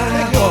friend.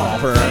 Thank you all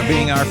for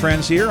being our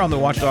friends here on the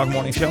Watchdog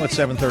Morning Show at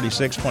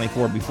 7:36,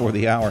 24 before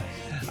the hour.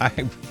 I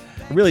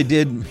really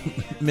did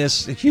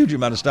miss a huge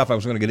amount of stuff I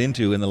was going to get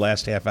into in the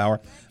last half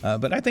hour,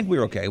 but I think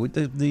we're okay. With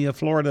the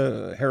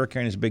Florida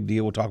hurricane is a big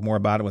deal. We'll talk more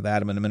about it with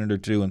Adam in a minute or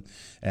two,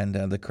 and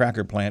the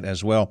cracker plant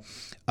as well.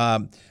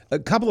 A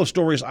couple of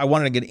stories I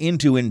wanted to get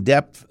into in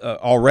depth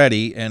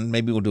already, and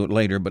maybe we'll do it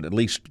later, but at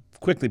least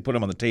quickly put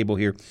them on the table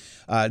here.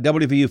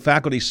 WVU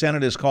Faculty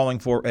Senate is calling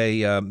for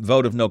a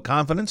vote of no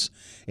confidence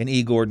in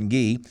E. Gordon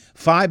Gee.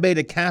 Phi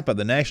Beta Kappa,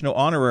 the National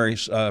Honorary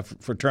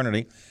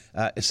Fraternity,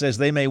 says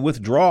they may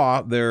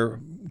withdraw their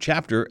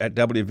chapter at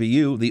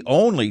WVU, the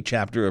only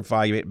chapter of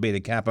Phi Beta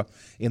Kappa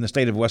in the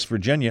state of West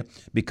Virginia,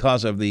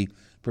 because of the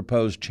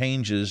proposed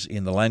changes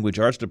in the Language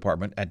Arts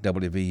Department at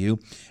WVU.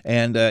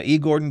 And E.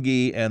 Gordon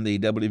Gee and the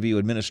WVU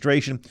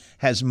administration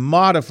has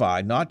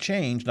modified, not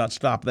changed, not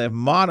stopped, they have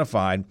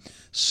modified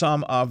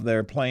some of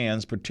their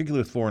plans,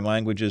 particularly with foreign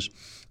languages.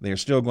 They are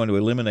still going to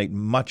eliminate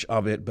much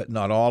of it, but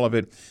not all of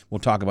it. We'll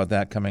talk about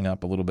that coming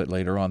up a little bit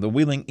later on. The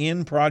Wheeling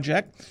Inn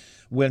project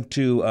went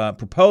to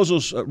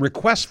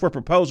requests for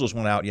proposals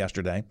went out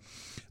yesterday.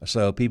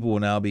 So people will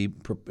now be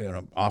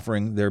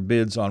offering their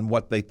bids on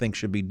what they think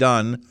should be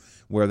done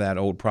where that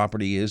old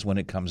property is when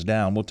it comes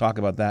down. We'll talk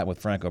about that with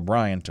Frank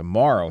O'Brien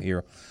tomorrow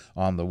here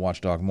on the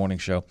Watchdog Morning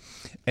Show.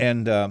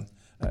 And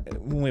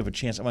when we have a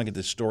chance, I want to get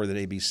this story that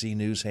ABC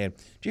News had.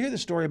 Did you hear the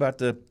story about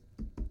the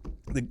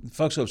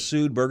folks who have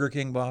sued Burger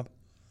King, Bob?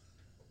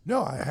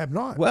 No, I have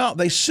not. Well,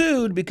 they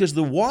sued because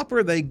the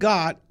Whopper they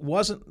got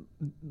wasn't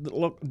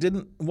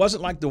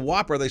like the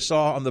Whopper they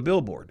saw on the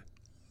billboard.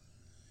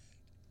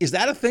 Is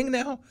that a thing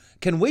now?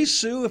 Can we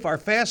sue if our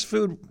fast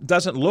food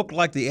doesn't look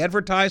like the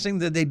advertising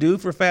that they do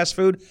for fast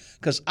food?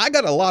 Because I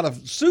got a lot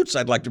of suits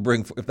I'd like to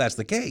bring if that's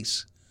the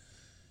case.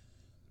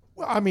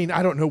 Well, I mean,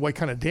 I don't know what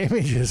kind of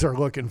damages they're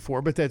looking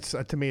for, but that's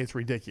to me, it's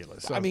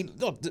ridiculous. So. I mean,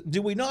 look,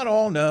 do we not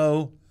all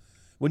know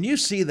when you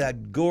see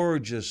that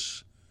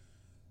gorgeous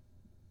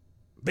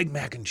Big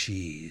Mac and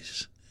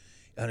cheese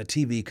on a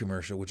TV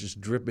commercial, which is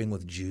dripping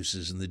with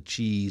juices and the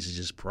cheese is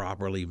just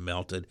properly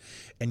melted,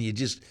 and you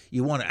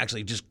want to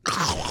actually just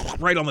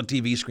right on the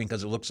TV screen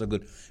because it looks so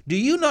good. Do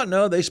you not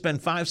know they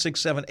spend 5, 6,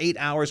 7, 8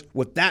 hours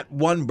with that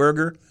one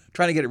burger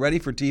trying to get it ready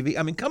for TV?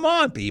 I mean, come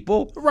on,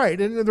 people. Right,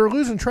 and they're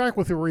losing track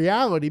with the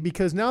reality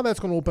because now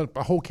that's going to open up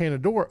a whole can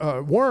of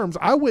worms.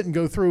 I wouldn't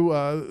go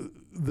through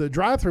the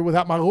drive-thru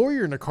without my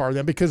lawyer in the car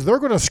then because they're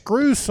going to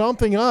screw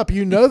something up.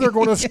 You know they're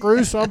going to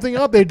screw something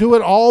up. They do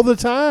it all the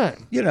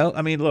time.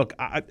 I mean, look,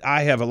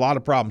 I have a lot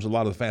of problems with a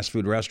lot of the fast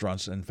food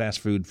restaurants and fast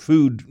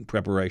food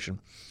preparation.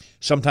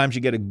 Sometimes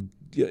I get a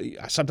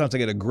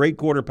great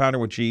quarter pounder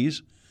with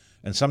cheese,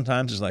 and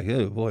sometimes it's like,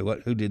 oh boy,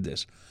 who did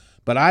this?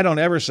 But I don't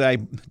ever say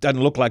it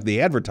doesn't look like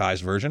the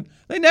advertised version.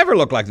 They never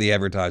look like the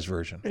advertised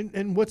version.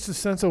 And what's the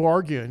sense of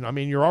arguing? I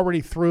mean, you're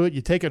already through it.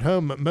 You take it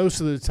home most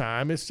of the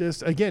time. It's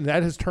just, again,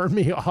 that has turned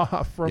me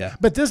off.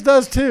 But this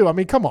does too. I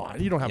mean, come on.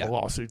 You don't have a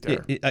lawsuit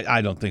there.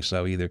 I don't think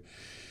so either.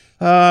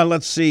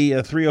 Let's see.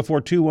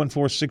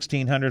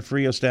 304-214-1600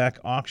 Frio Stack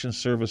Auction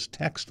Service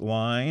text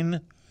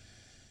line.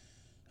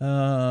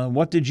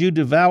 What did you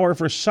devour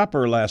for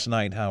supper last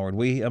night, Howard?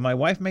 My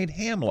wife made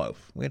ham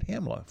loaf. We had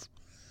ham loaf.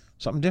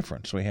 Something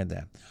different, so we had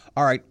that.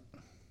 All right.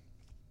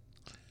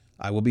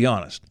 I will be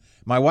honest.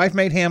 My wife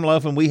made ham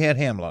loaf, and we had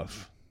ham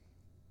loaf.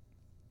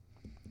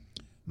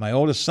 My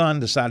oldest son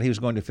decided he was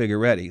going to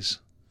Figueretti's.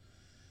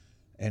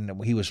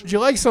 And he was... Would you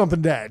like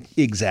something, Dad?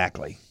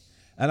 Exactly.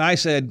 And I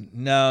said,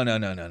 no.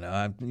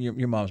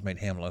 Your mom's made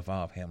ham loaf.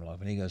 I'll have ham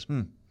loaf. And he goes,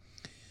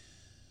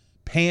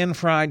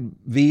 pan-fried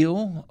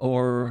veal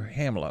or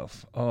ham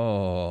loaf?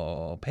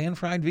 Oh,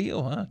 pan-fried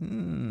veal, huh?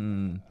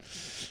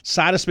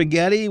 Side of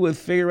spaghetti with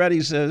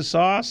Figueretti's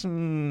sauce?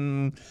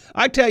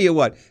 I tell you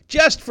what,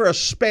 just for a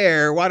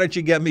spare, why don't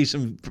you get me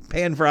some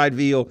pan-fried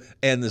veal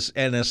and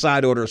a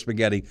side order of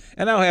spaghetti,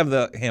 and I'll have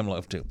the ham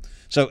loaf too.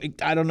 So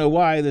I don't know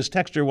why this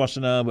texter wants to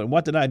know, but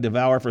what did I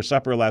devour for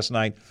supper last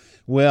night?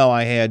 Well,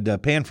 I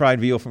had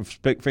pan-fried veal from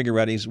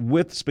Figueretti's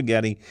with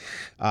spaghetti,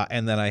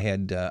 and then I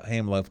had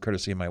ham loaf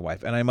courtesy of my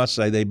wife. And I must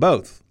say they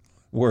both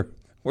were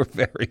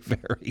very,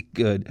 very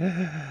good.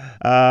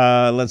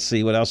 Let's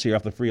see what else here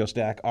off the Frio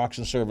Stack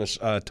Auction Service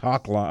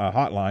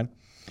hotline.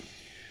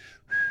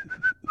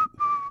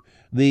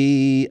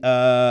 The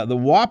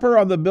Whopper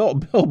on the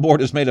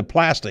billboard is made of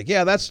plastic.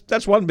 Yeah,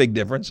 that's one big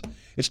difference.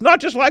 It's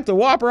not just like the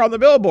Whopper on the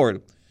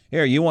billboard.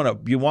 Here, you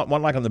want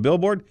one like on the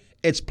billboard?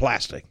 It's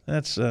plastic.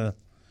 That's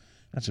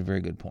a very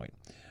good point.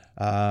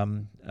 All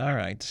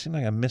right, seems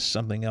like I missed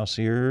something else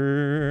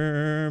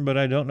here, but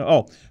I don't know.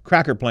 Oh,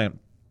 cracker plant.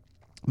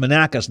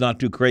 Monaca's not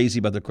too crazy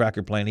about the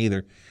cracker plant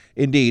either.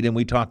 Indeed, and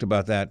we talked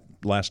about that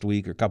last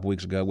week or a couple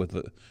weeks ago with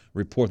the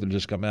report that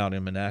just come out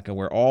in Monaca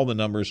where all the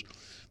numbers,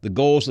 the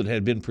goals that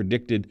had been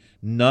predicted,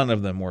 none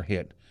of them were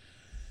hit.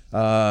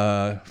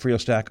 Frio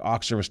Stack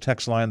Auction Service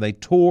text line, they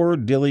tore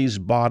Dilly's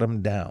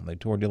bottom down.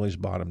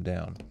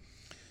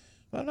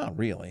 Well, not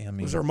really. I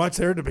mean, was there much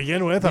there to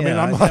begin with? I'm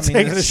not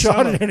taking a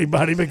shot at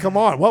anybody, but come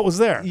on, what was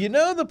there? You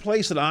know the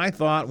place that I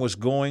thought was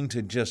going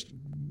to just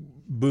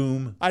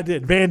boom? I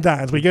did. Van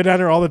Dyne's. We go down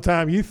there all the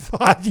time. You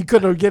thought you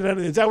couldn't get in.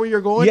 Is that where you're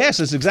going? Yes,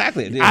 that's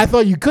exactly it. I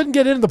thought you couldn't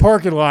get into the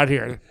parking lot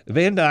here.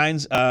 Van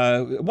Dyne's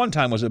one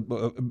time was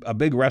a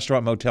big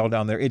restaurant motel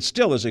down there. It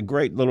still is a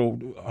great little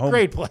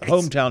great place.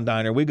 Hometown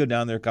diner. We go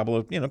down there a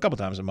couple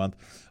times a month.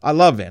 I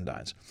love Van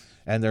Dyne's.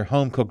 And their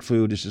home-cooked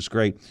food is just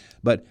great.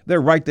 But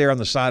they're right there on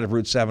the side of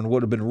Route 7.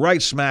 Would have been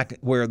right smack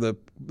where the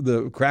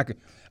cracker...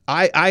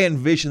 I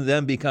envision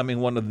them becoming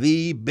one of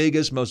the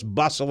biggest, most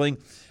bustling,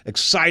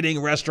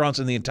 exciting restaurants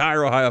in the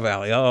entire Ohio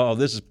Valley. Oh,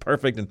 this is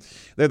perfect. And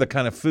they're the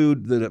kind of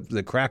food that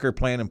the cracker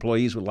plant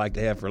employees would like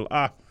to have for...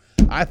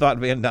 I thought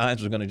Van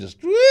Dyne's was going to just...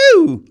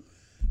 Woo!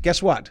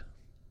 Guess what?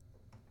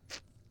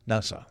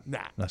 Not so.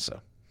 Not so.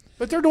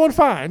 But they're doing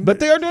fine. But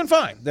they are doing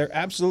fine. They're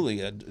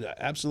absolutely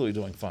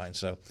doing fine.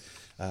 So...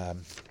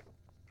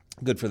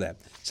 good for that.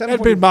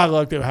 That'd been my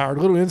luck, though, Howard.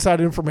 A little inside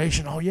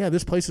information. Oh, yeah,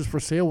 this place is for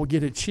sale. We'll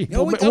get it cheap.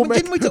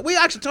 We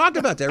actually talked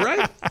about that,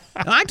 right?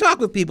 I talk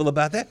with people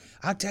about that.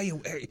 I'll tell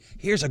you,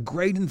 here's a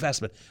great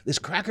investment. This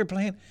cracker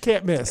plant.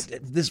 Can't miss.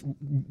 This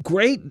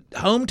great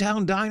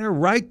hometown diner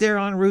right there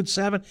on Route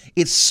 7.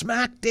 It's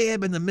smack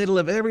dab in the middle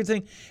of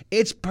everything.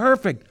 It's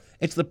perfect.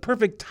 It's the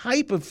perfect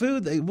type of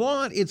food they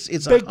want. It's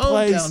a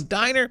hometown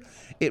diner.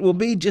 It will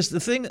be just the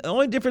thing. The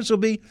only difference will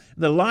be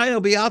the line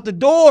will be out the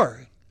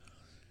door.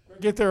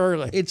 Get there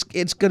early.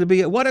 It's going to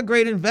be what a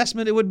great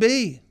investment it would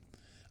be.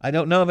 I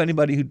don't know of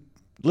anybody who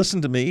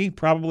listened to me.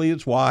 Probably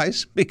it's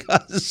wise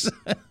because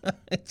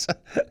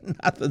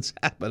nothing's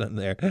happening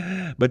there.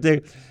 But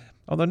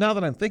although now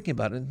that I'm thinking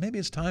about it, maybe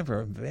it's time for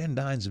a Van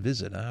Dyne's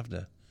visit. I have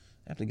to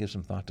give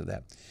some thought to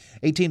that.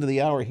 18 to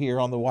the hour here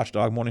on the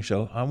Watchdog Morning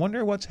Show. I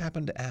wonder what's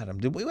happened to Adam.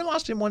 We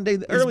lost him one day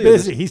earlier.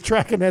 He's busy. He's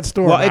tracking that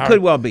storm. Well, it could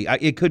well be.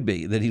 It could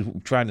be that he's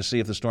trying to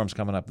see if the storm's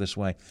coming up this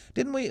way.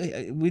 Didn't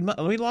we?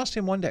 We lost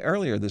him one day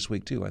earlier this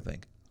week too, I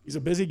think. He's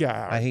a busy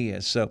guy. He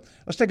is. So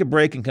let's take a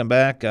break and come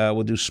back.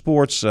 We'll do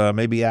sports.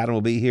 Maybe Adam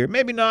will be here.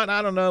 Maybe not.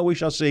 I don't know. We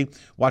shall see.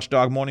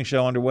 Watchdog Morning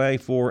Show underway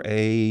for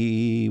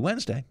a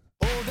Wednesday.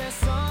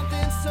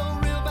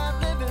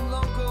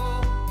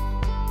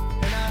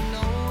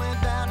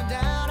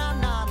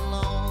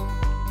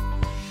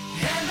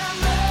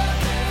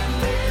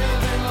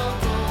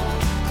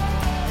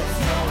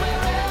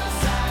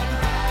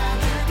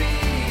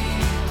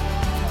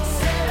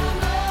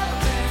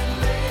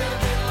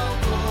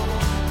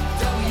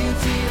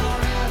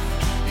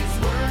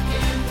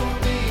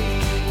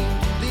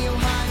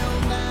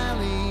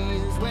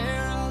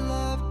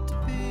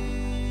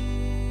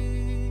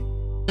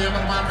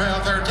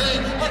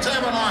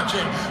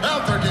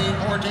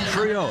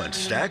 Frio and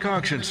Stack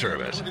Auction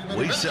Service.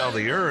 We sell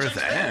the earth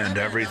and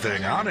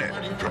everything on it.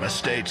 From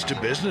estates to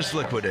business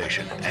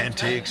liquidation,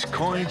 antiques,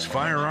 coins,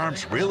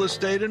 firearms, real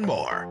estate, and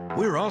more.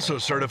 We're also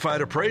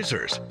certified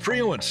appraisers.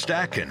 Frio and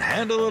Stack can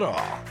handle it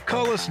all.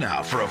 Call us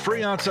now for a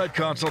free on-site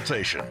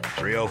consultation.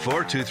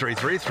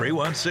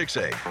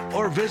 304-233-3168.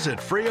 Or visit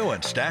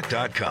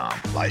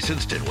FrioandStack.com.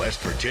 Licensed in West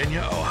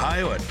Virginia,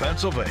 Ohio, and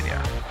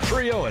Pennsylvania.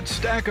 Frio and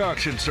Stack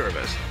Auction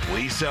Service.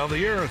 We sell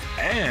the earth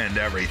and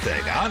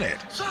everything on it.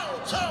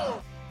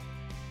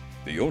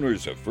 The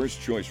owners of First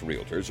Choice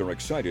Realtors are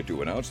excited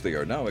to announce they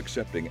are now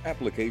accepting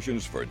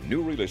applications for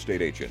new real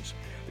estate agents.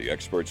 The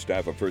expert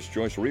staff of First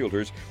Choice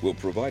Realtors will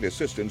provide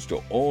assistance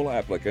to all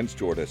applicants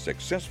toward a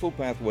successful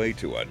pathway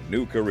to a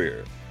new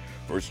career.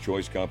 First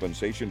Choice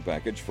compensation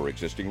package for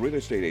existing real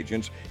estate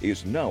agents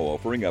is now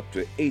offering up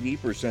to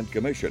 80%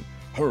 commission.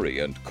 Hurry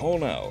and call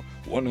now.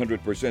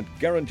 100%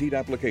 guaranteed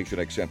application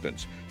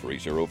acceptance.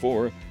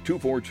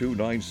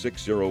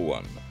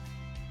 304-242-9601.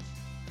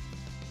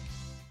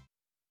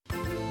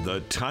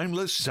 The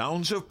timeless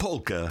sounds of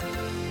polka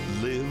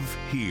live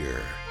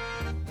here.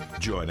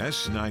 Join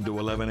us 9 to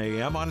 11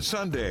 a.m. on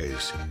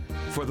Sundays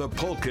for the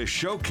Polka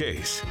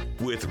Showcase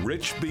with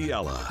Rich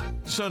Biella.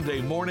 Sunday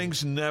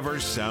mornings never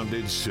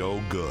sounded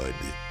so good.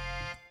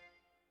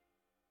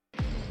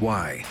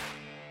 Why?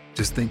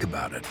 Just think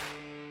about it.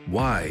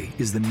 Why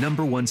is the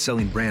 #1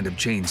 selling brand of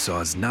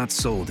chainsaws not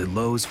sold at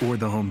Lowe's or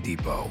the Home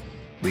Depot?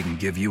 We can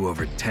give you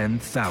over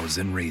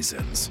 10,000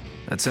 reasons.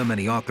 That's how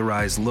many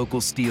authorized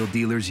local steel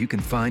dealers you can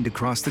find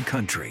across the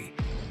country.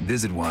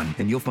 Visit one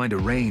and you'll find a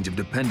range of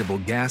dependable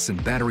gas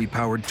and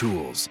battery-powered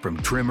tools,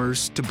 from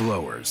trimmers to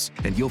blowers.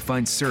 And you'll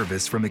find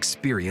service from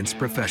experienced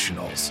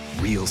professionals.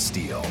 Real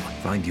steel.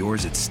 Find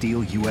yours at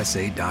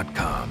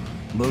steelusa.com.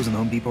 Lowe's and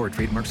Home Depot are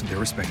trademarks of their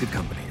respective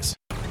companies.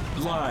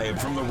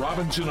 Live from the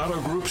Robinson Auto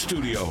Group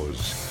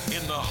studios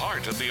in the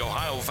heart of the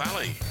Ohio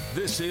Valley,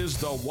 this is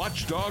the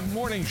Watchdog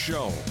Morning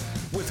Show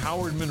with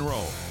Howard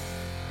Monroe.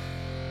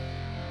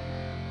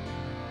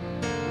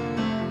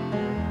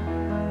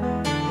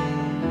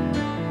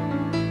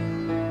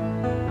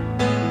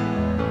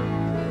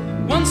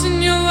 Once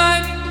in your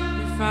life,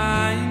 you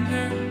find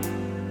her,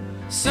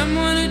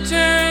 someone who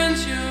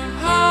turns your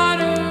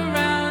heart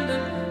around,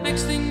 and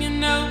next thing you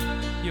know,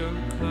 you're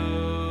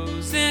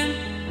closing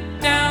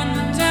down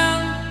the town.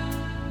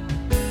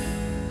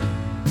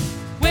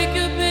 Wake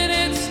up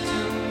and it's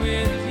still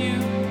with you,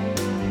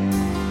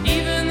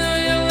 even though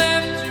you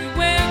left your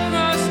way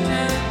across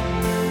town.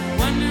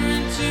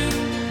 Wondering to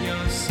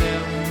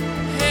yourself,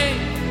 hey,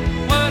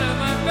 what have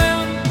I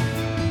found?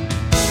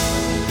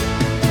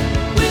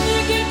 When you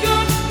get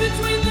caught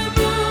between the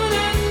moon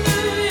and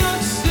New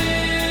York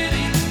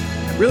City.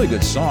 Really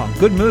good song.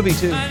 Good movie,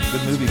 too.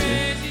 Good movie,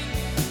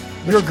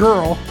 too. Your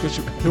girl,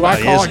 who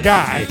I call a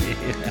guy.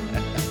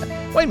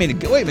 Wait a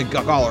minute,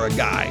 call her a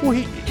guy. Well,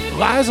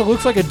 Liza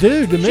looks like a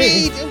dude to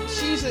me.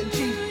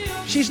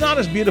 She's not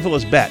as beautiful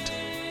as Bet,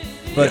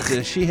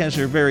 but she has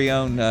her very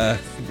own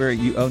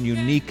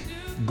unique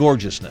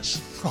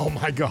gorgeousness. Oh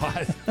my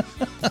God!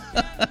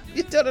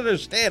 You don't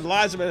understand,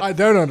 Liza. I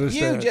don't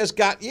understand.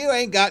 You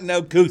ain't got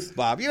no couth,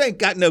 Bob. You ain't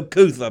got no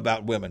couth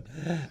about women.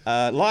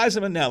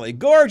 Liza Minnelli,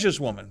 gorgeous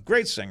woman,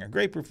 great singer,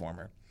 great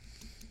performer.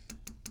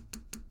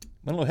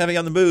 Went a little heavy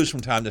on the booze from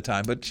time to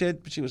time, but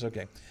she was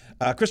okay.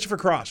 Christopher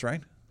Cross,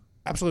 right?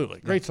 Absolutely.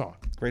 Great song.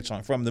 Great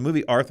song from the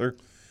movie Arthur,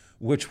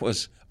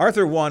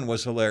 Arthur 1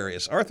 was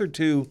hilarious. Arthur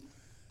 2,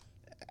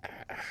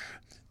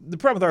 the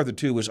problem with Arthur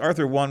 2 was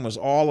Arthur 1 was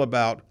all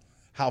about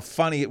how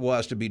funny it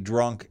was to be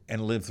drunk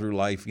and live through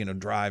life,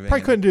 driving.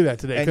 Probably couldn't do that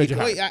today, could you?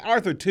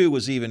 Arthur 2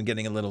 was even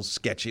getting a little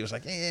sketchy. It was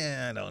like,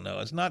 I don't know.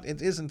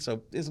 It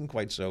isn't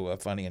quite so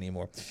funny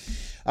anymore.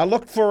 I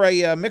looked for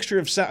a mixture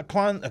of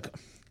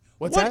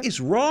What is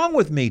wrong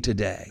with me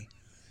today?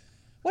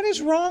 What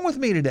is wrong with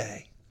me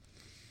today?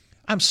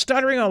 I'm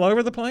stuttering all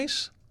over the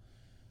place.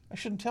 I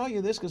shouldn't tell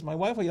you this because my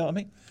wife will yell at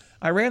me.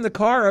 I ran the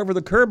car over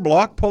the curb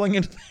block pulling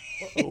into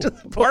the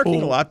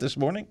parking lot this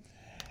morning.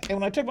 And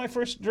when I took my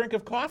first drink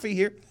of coffee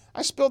here,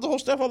 I spilled the whole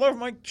stuff all over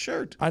my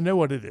shirt. I know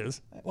what it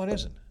is. What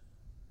is it?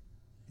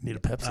 You need a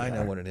Pepsi. I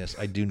know what it is.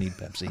 I do need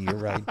Pepsi. You're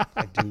right.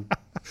 I do.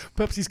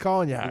 Pepsi's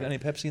calling you. You got any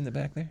Pepsi in the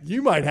back there?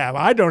 You might have.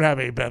 I don't have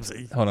any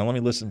Pepsi. Hold on. Let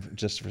me listen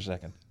just for a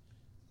second.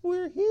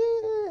 We're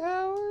here,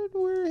 Howard.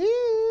 We're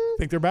here.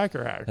 Think they're back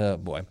or out? Oh,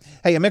 boy.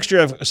 Hey, a mixture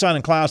of sun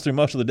and clouds through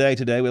most of the day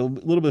today. With a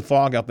little bit of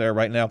fog out there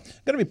right now.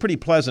 Going to be pretty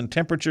pleasant.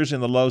 Temperatures in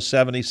the low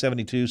 70s,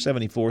 72,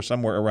 74,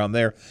 somewhere around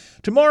there.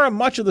 Tomorrow,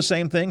 much of the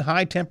same thing.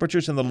 High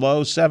temperatures in the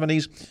low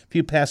 70s. A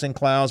few passing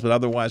clouds, but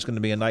otherwise going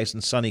to be a nice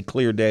and sunny,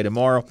 clear day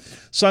tomorrow.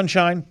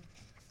 Sunshine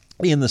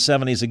in the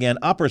 70s again.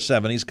 Upper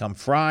 70s come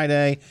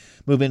Friday.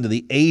 Move into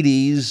the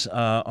 80s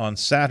on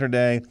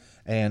Saturday.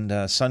 And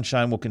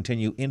sunshine will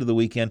continue into the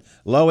weekend.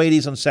 Low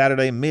 80s on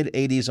Saturday, mid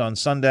 80s on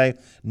Sunday,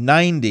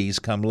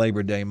 90s come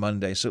Labor Day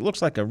Monday. So it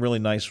looks like a really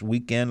nice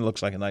weekend,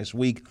 looks like a nice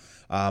week,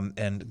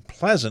 and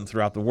pleasant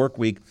throughout the work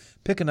week.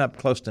 Picking up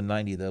close to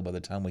 90 though by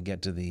the time we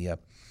get to the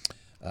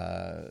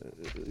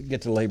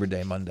Labor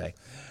Day Monday.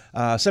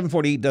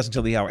 7:48 does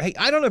until the hour. Hey,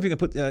 I don't know if you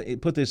can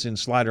put this in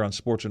Slider on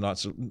Sports or not.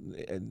 So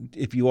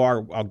if you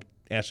are, I'll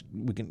ask.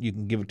 You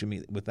can give it to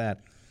me with that.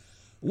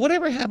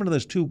 Whatever happened to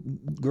those two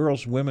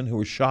women who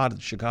were shot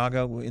at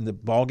Chicago in the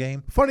ball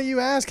game? Funny you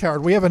ask,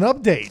 Howard. We have an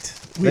update.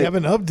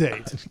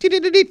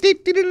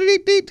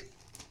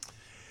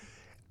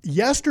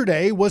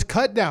 Yesterday was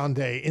cut down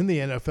day in the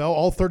NFL.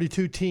 All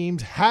 32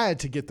 teams had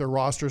to get their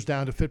rosters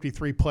down to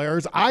 53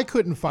 players. I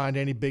couldn't find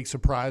any big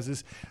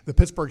surprises. The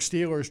Pittsburgh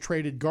Steelers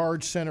traded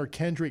guard center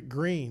Kendrick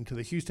Green to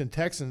the Houston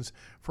Texans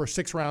for a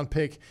 6th-round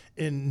pick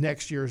in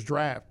next year's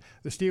draft.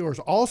 The Steelers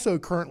also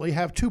currently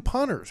have 2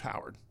 punters,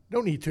 Howard.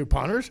 Don't need 2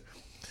 punters.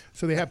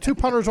 So they have 2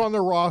 punters on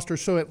their roster,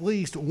 so at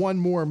least one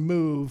more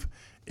move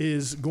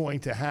is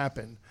going to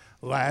happen.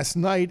 Last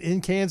night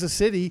in Kansas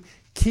City,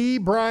 Key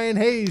Brian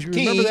Hayes. You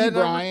remember that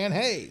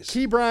number?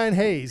 Key Brian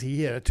Hayes.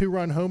 He hit a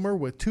 2-run homer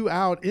with 2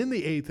 out in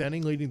the 8th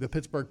inning, leading the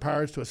Pittsburgh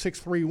Pirates to a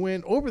 6-3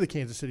 win over the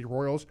Kansas City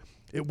Royals.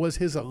 It was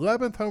his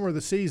 11th homer of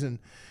the season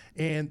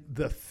and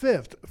the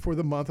 5th for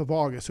the month of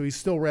August, so he's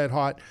still red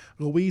hot.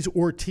 Luis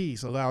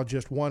Ortiz allowed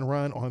just 1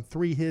 run on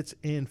 3 hits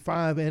in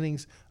 5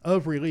 innings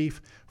of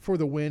relief for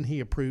the win. He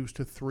improves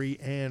to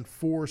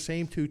 3-4.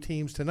 Same 2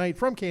 teams tonight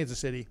from Kansas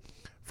City.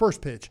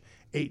 First pitch,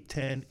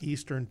 8:10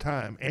 Eastern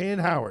Time. And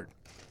Howard,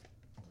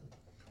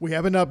 we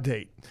have an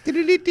update.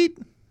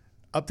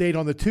 Update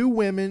on the 2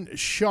 women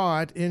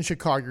shot in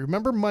Chicago.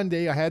 Remember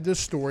Monday I had this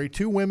story.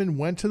 2 women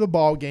went to the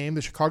ball game,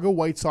 the Chicago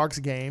White Sox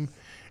game,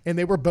 and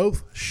they were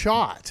both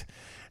shot.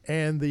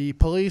 And the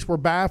police were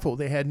baffled.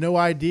 They had no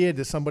idea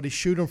that somebody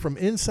shoot them from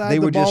inside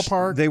the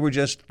ballpark. They were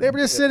just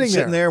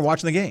sitting there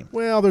watching the game.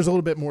 Well, there's a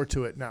little bit more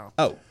to it now.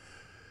 Oh.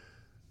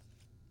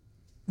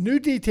 New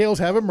details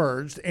have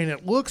emerged, and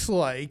it looks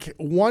like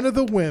one of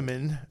the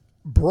women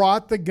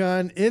brought the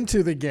gun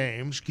into the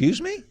game.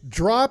 Excuse me?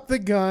 Dropped the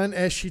gun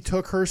as she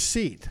took her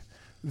seat.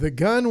 The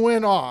gun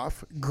went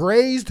off,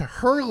 grazed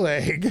her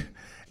leg,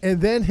 and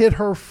then hit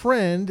her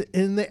friend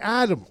in the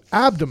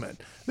abdomen.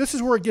 This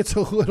is where it gets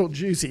a little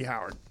juicy,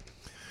 Howard.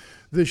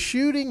 The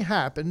shooting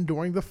happened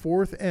during the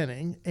 4th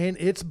inning, and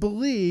it's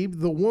believed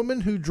the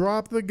woman who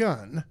dropped the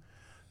gun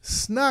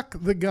snuck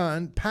the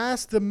gun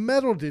past the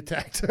metal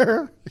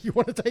detector. You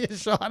want to take a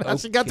shot? How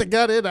she got the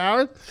gun in,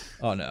 Howard?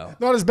 Oh, no.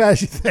 Not as bad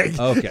as you think.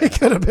 Okay. It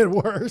could have been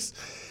worse.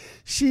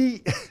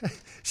 She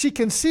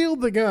concealed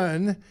the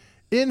gun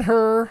in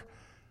her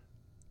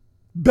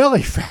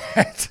belly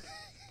fat.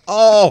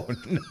 Oh,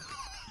 no.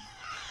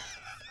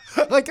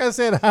 Like I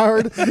said,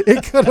 Howard,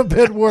 it could have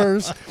been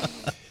worse.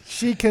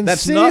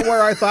 That's not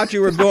where I thought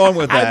you were going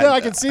with that. I know.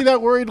 I can see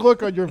that worried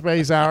look on your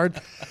face,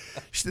 Howard.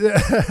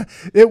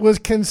 It was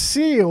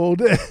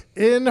concealed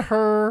in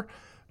her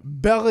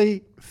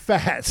belly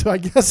fat. So I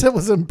guess it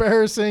was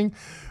embarrassing.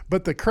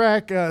 But the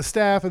crack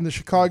staff and the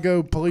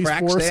Chicago police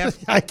force,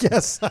 I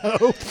guess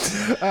so,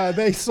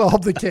 they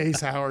solved the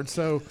case, Howard.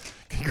 So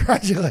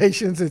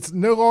congratulations. It's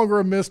no longer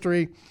a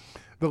mystery.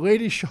 The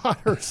lady shot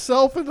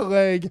herself in the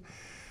leg,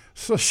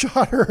 so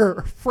shot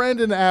her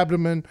friend in the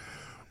abdomen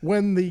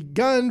when the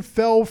gun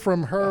fell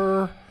from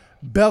her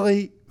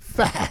belly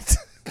fat.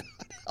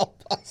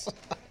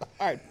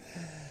 All right.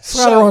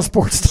 Slider on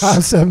Sports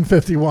Time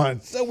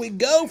 751. So we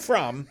go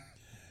from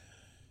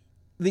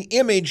the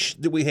image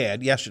that we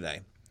had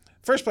yesterday.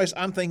 First place,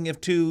 I'm thinking of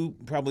 2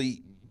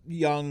 probably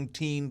young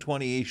teen,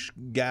 20-ish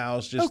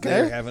gals just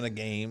there having a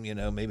game,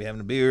 maybe having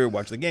a beer,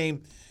 watch the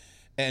game,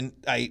 and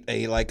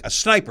a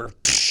sniper.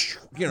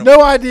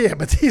 No idea,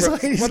 but these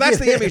ladies. Well, that's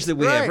the image that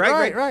we have,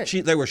 right? Right.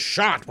 They were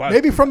shot.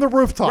 Maybe from the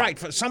rooftop. Right.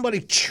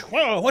 Somebody.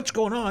 Whoa, what's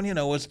going on?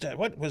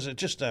 What was it?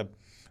 Just a.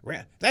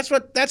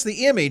 That's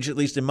the image, at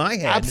least in my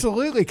head.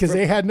 Absolutely, because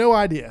they had no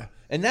idea.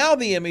 And now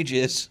the image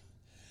is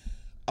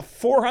a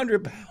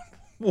 400-pound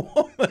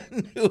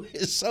woman who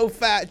is so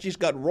fat she's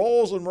got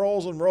rolls and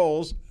rolls and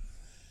rolls,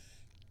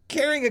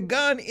 carrying a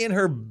gun in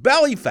her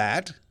belly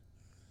fat.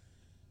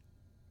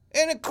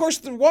 And, of course,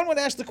 the one would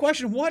ask the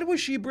question, what was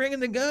she bringing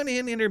the gun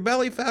in her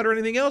belly fat or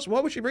anything else?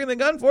 What was she bringing the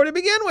gun for to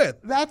begin with?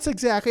 That's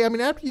exactly. I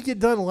mean, after you get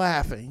done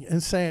laughing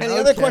and saying, and the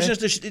other question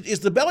is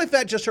the belly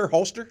fat just her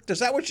holster? Is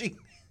that what she...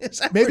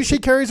 Maybe she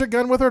carries her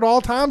gun with her at all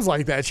times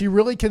like that. She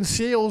really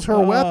conceals her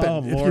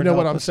weapon, if you know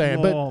what I'm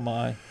saying. But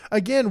my.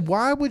 Again,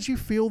 why would you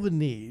feel the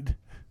need?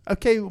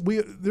 Okay,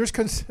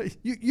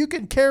 you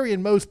can carry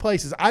in most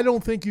places. I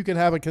don't think you can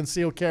have a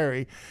concealed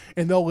carry,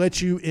 and they'll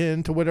let you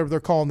into whatever they're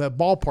calling that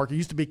ballpark. It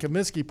used to be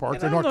Comiskey Park.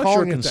 And they're I'm not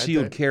calling it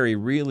concealed carry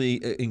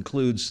really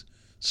includes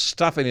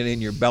stuffing it in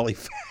your belly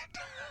fat.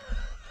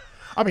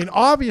 I mean,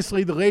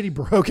 obviously the lady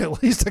broke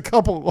at least a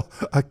couple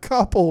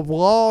of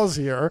laws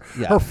here.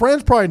 Yeah. Her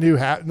friends probably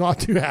not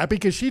too happy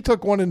because she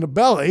took one in the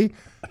belly.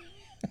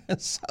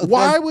 So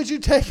why would you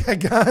take a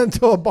gun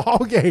to a ball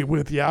game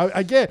with you?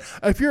 Again,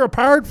 if you're a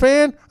Pirate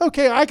fan,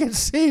 okay, I can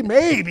see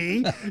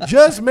maybe,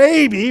 just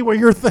maybe, where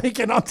you're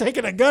thinking, I'm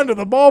taking a gun to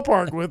the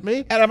ballpark with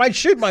me. And I might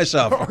shoot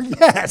myself.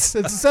 Yes,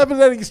 it's a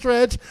 7-inning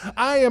stretch.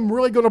 I am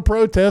really going to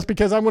protest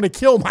because I'm going to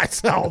kill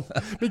myself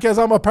because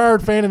I'm a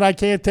Pirate fan and I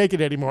can't take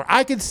it anymore.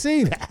 I can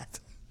see that.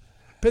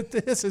 But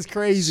this is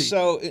crazy.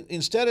 So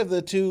instead of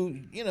the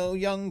 2,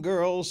 young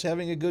girls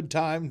having a good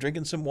time,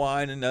 drinking some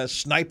wine and a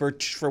sniper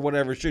for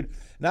whatever shoot,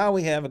 now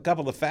we have a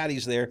couple of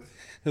fatties there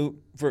who,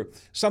 for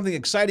something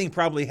exciting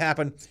probably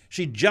happened,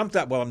 she jumped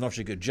up. Well, I don't know if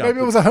she could jump.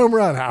 Maybe it was a home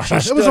run, Howard.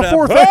 It was a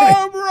 4th inning.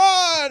 Home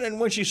run! And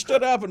when she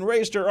stood up and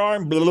raised her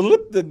arm,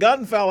 the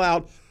gun fell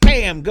out.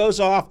 bam, goes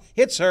off,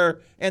 hits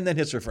her, and then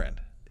hits her friend.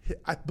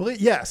 I believe,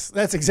 yes,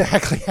 that's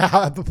exactly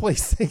how the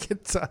police think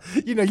it's.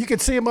 You can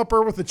see him up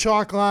there with the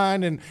chalk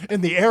line and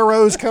the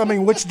arrows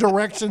coming, which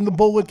direction the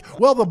bullet.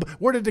 Well,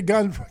 where did the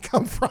gun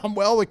come from?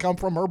 Well, it come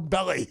from her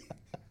belly.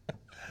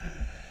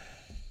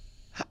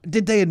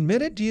 Did they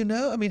admit it? Do you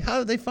know? I mean, how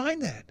did they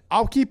find that?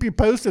 I'll keep you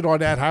posted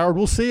on that, Howard.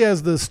 We'll see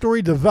as the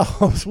story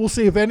develops. We'll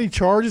see if any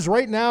charges.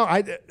 Right now,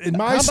 I didn't see any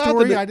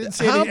charges.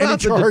 How about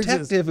the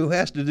detective who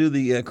has to do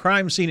the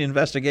crime scene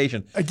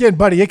investigation? Again,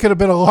 buddy, it could have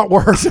been a lot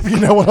worse if you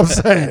know what I'm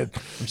saying.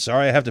 I'm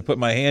sorry, I have to put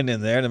my hand in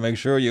there to make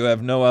sure you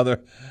have no other.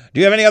 Do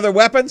you have any other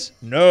weapons?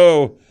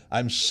 No.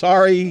 I'm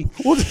sorry.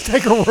 We'll just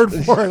take her word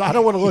for it. I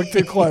don't want to look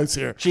too close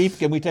here. Chief,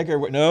 can we take her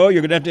word? No,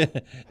 you're going to have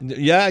to.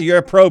 Yeah, you're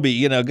a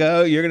probie.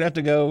 Go. You're going to have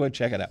to go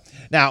check it out.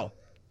 Now,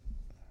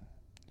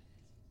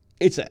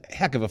 it's a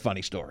heck of a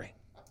funny story.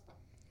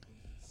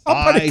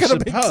 I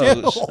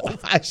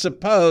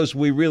suppose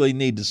we really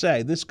need to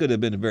say this could have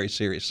been a very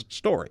serious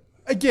story.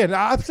 Again,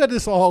 I've said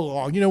this all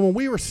along. When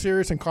we were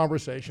serious in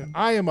conversation,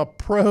 I am a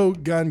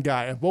pro-gun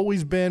guy. I've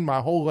always been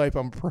my whole life.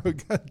 I'm a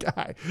pro-gun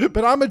guy.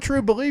 But I'm a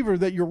true believer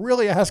that you're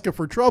really asking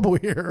for trouble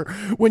here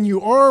when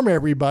you arm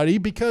everybody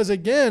because,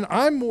 again,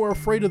 I'm more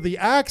afraid of the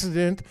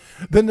accident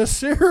than the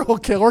serial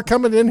killer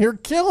coming in here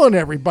killing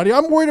everybody.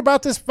 I'm worried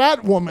about this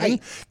fat woman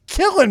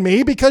killing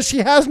me because she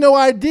has no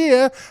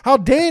idea how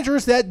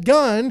dangerous that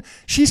gun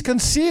she's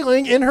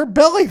concealing in her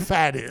belly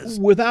fat is.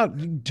 Without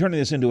turning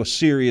this into a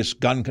serious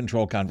gun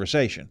control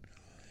conversation,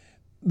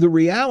 the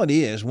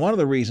reality is one of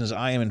the reasons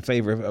I am in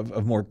favor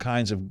of more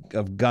kinds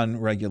of gun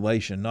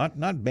regulation,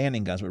 not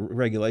banning guns, but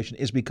regulation,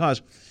 is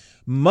because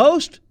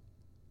most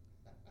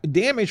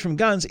damage from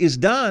guns is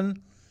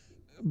done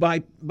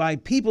by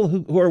people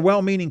who are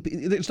well-meaning.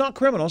 It's not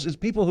criminals, it's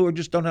people who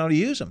just don't know how to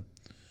use them.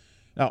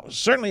 Now,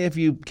 certainly if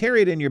you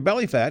carry it in your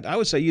belly fat, I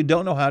would say you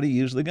don't know how to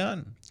use the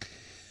gun.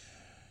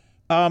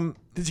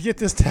 Did you get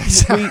this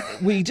text?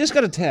 We just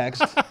got a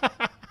text.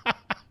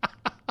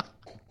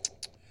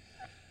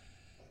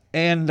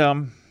 And,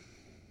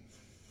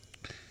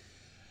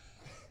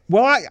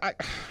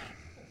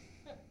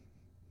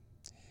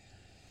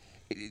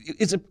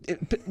 it's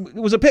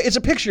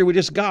a picture we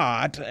just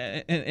got,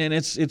 and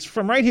it's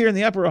from right here in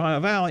the Upper Ohio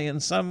Valley,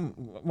 and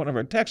one of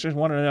our texters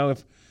wanted to know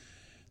if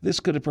this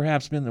could have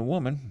perhaps been the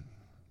woman.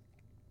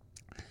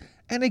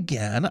 And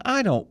again,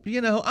 I'm going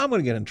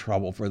to get in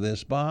trouble for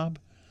this, Bob.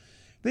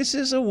 This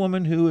is a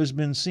woman who has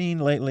been seen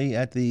lately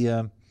at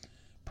the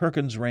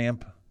Perkins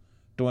ramp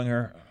doing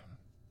her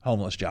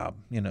homeless job,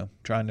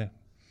 trying to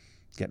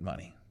get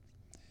money.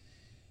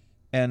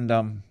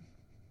 And,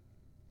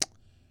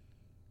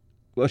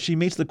 she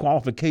meets the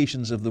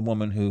qualifications of the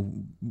woman who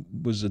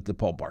was at the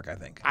pole park, I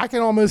think. I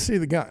can almost see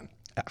the gun.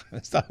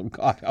 Oh,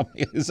 God.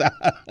 Is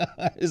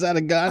that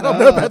a gun? I don't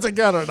know if that's a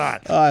gun or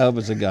not. I hope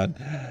it's a gun.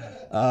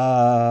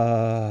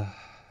 I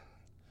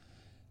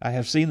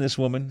have seen this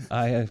woman.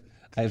 I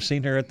have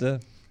seen her at the...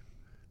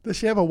 Does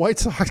she have a White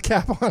Sox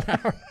cap on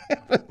her?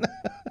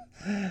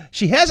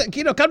 She hasn't.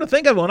 Come to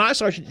think of it, when I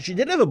saw her, she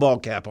did have a ball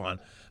cap on.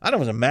 I don't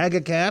know if it was a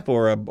MAGA cap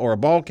or a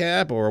ball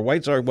cap or a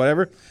White Sox,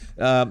 whatever.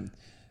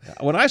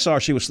 When I saw her,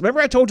 she was... Remember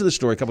I told you the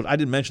story I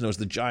didn't mention there was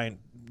the giant,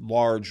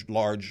 large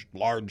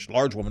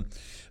woman.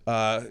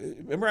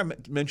 Remember I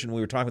mentioned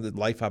we were talking about the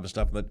life hub and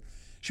stuff, but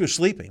she was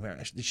sleeping.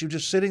 She was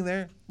just sitting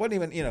there. Wasn't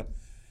even,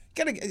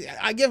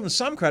 I give them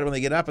some credit when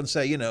they get up and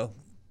say,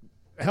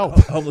 help.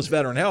 Homeless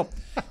veteran help.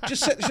 She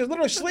was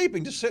literally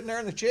sleeping, just sitting there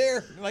in the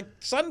chair, like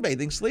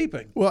sunbathing,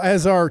 sleeping. Well,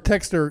 as our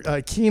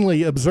texter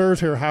keenly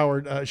observes here,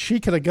 Howard, she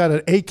could have got an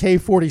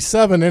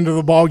AK-47 into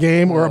the ball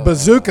game or a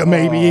bazooka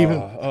maybe even.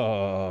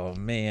 Oh,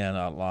 man,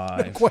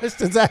 alive. No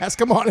questions asked.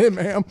 Come on in,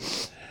 ma'am.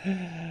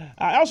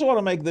 I also want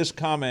to make this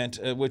comment,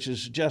 which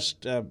is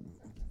just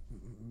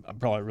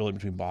probably really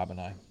between Bob and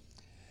I.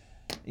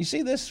 You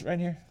see this right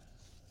here?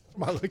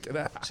 Am I looking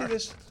at? See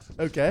this?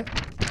 Okay.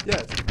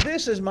 Yes.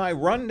 This is my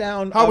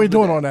rundown. How are we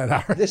doing on that,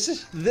 Howard? This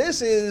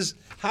is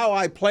how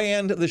I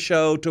planned the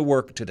show to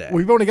work today.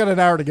 We've only got an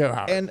hour to go,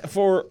 Howard. And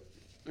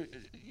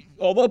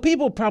although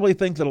people probably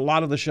think that a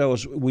lot of the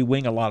shows we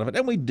wing a lot of it,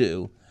 and we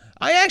do,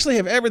 I actually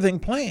have everything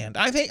planned.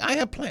 I think I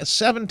have planned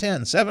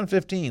 7:10,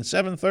 7:15,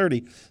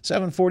 7:30,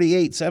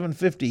 7:48,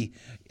 7:50.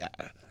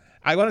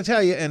 I want to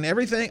tell you, and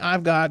everything,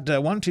 I've got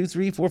 1, 2,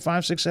 3, 4,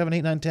 5, 6, 7,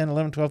 8, 9, 10,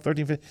 11, 12,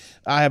 13, 15.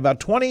 I have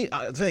about 20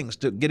 things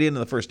to get into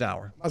the first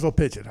hour. Might as well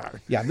pitch it, Howard.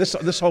 Yeah,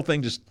 this whole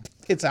thing just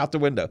hits out the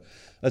window.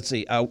 Let's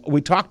see.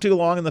 We talked too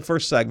long in the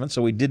first segment,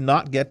 so we did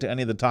not get to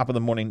any of the top of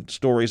the morning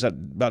stories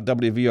about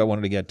WVU I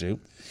wanted to get to.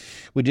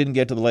 We didn't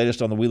get to the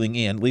latest on the Wheeling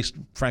Inn. At least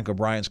Frank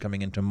O'Brien's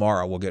coming in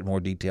tomorrow. We'll get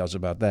more details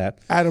about that.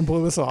 Adam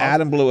blew us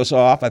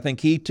off. I think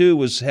he, too,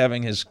 was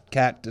having his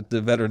cat at the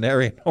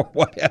veterinarian or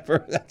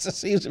whatever. That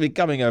seems to be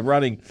becoming a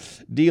running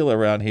deal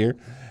around here.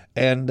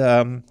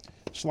 And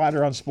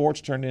Slider on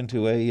Sports turned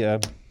into a...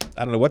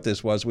 I don't know what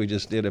this was we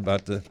just did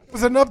about the... It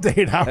was an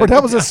update, Howard.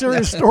 That was a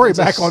serious story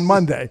back on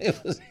Monday.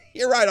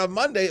 You're right. On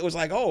Monday, it was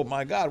like, oh,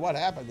 my God, what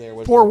happened there?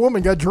 Poor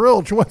woman got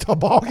drilled. She went to a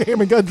ball game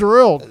and got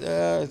drilled.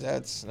 No,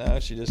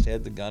 she just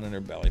had the gun in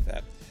her belly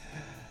fat.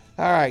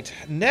 All right,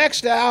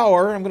 next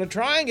hour, I'm going to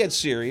try and get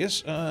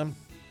serious. Our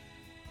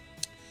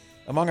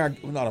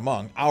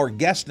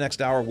guest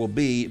next hour will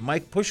be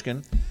Mike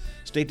Pushkin,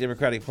 State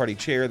Democratic Party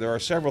chair. There are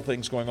several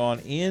things going on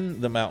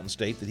in the Mountain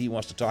State that he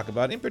wants to talk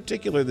about, in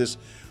particular this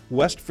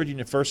West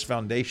Virginia First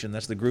Foundation.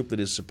 That's the group that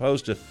is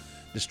supposed to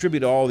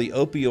distribute all the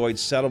opioid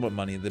settlement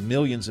money, the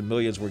millions and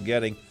millions we're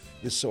getting.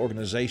 This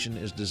organization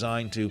is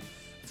designed to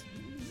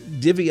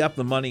divvy up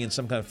the money in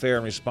some kind of fair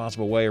and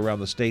responsible way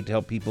around the state to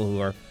help people who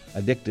are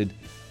addicted.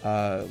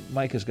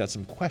 Mike has got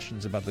some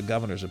questions about the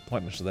governor's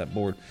appointments to that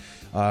board.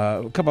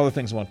 A couple other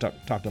things I want to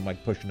talk to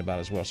Mike Pushkin about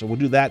as well. So we'll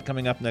do that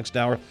coming up next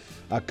hour.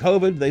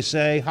 COVID, they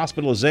say,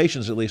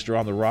 hospitalizations at least are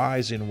on the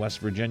rise in West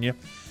Virginia.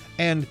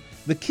 And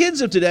the kids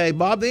of today,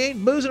 Bob, they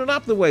ain't boozing it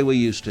up the way we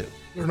used to.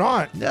 They're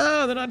not.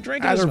 No, they're not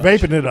drinking They're as much.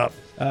 vaping it up.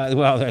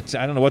 Well, I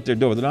don't know what they're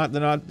doing.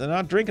 They're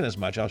not drinking as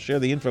much. I'll share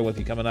the info with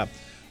you coming up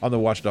on the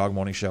Watchdog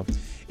Morning Show.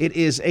 It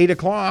is 8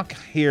 o'clock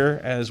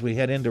here as we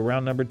head into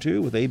round number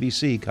 2 with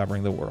ABC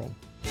covering the world.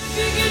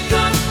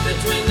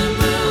 Between the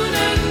moon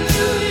and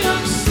New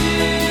York City.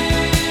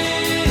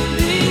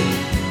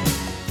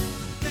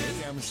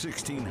 AM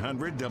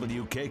 1600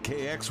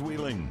 WKKX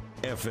Wheeling,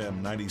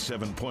 FM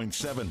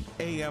 97.7,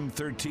 AM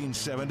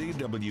 1370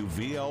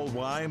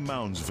 WVLY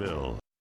Moundsville.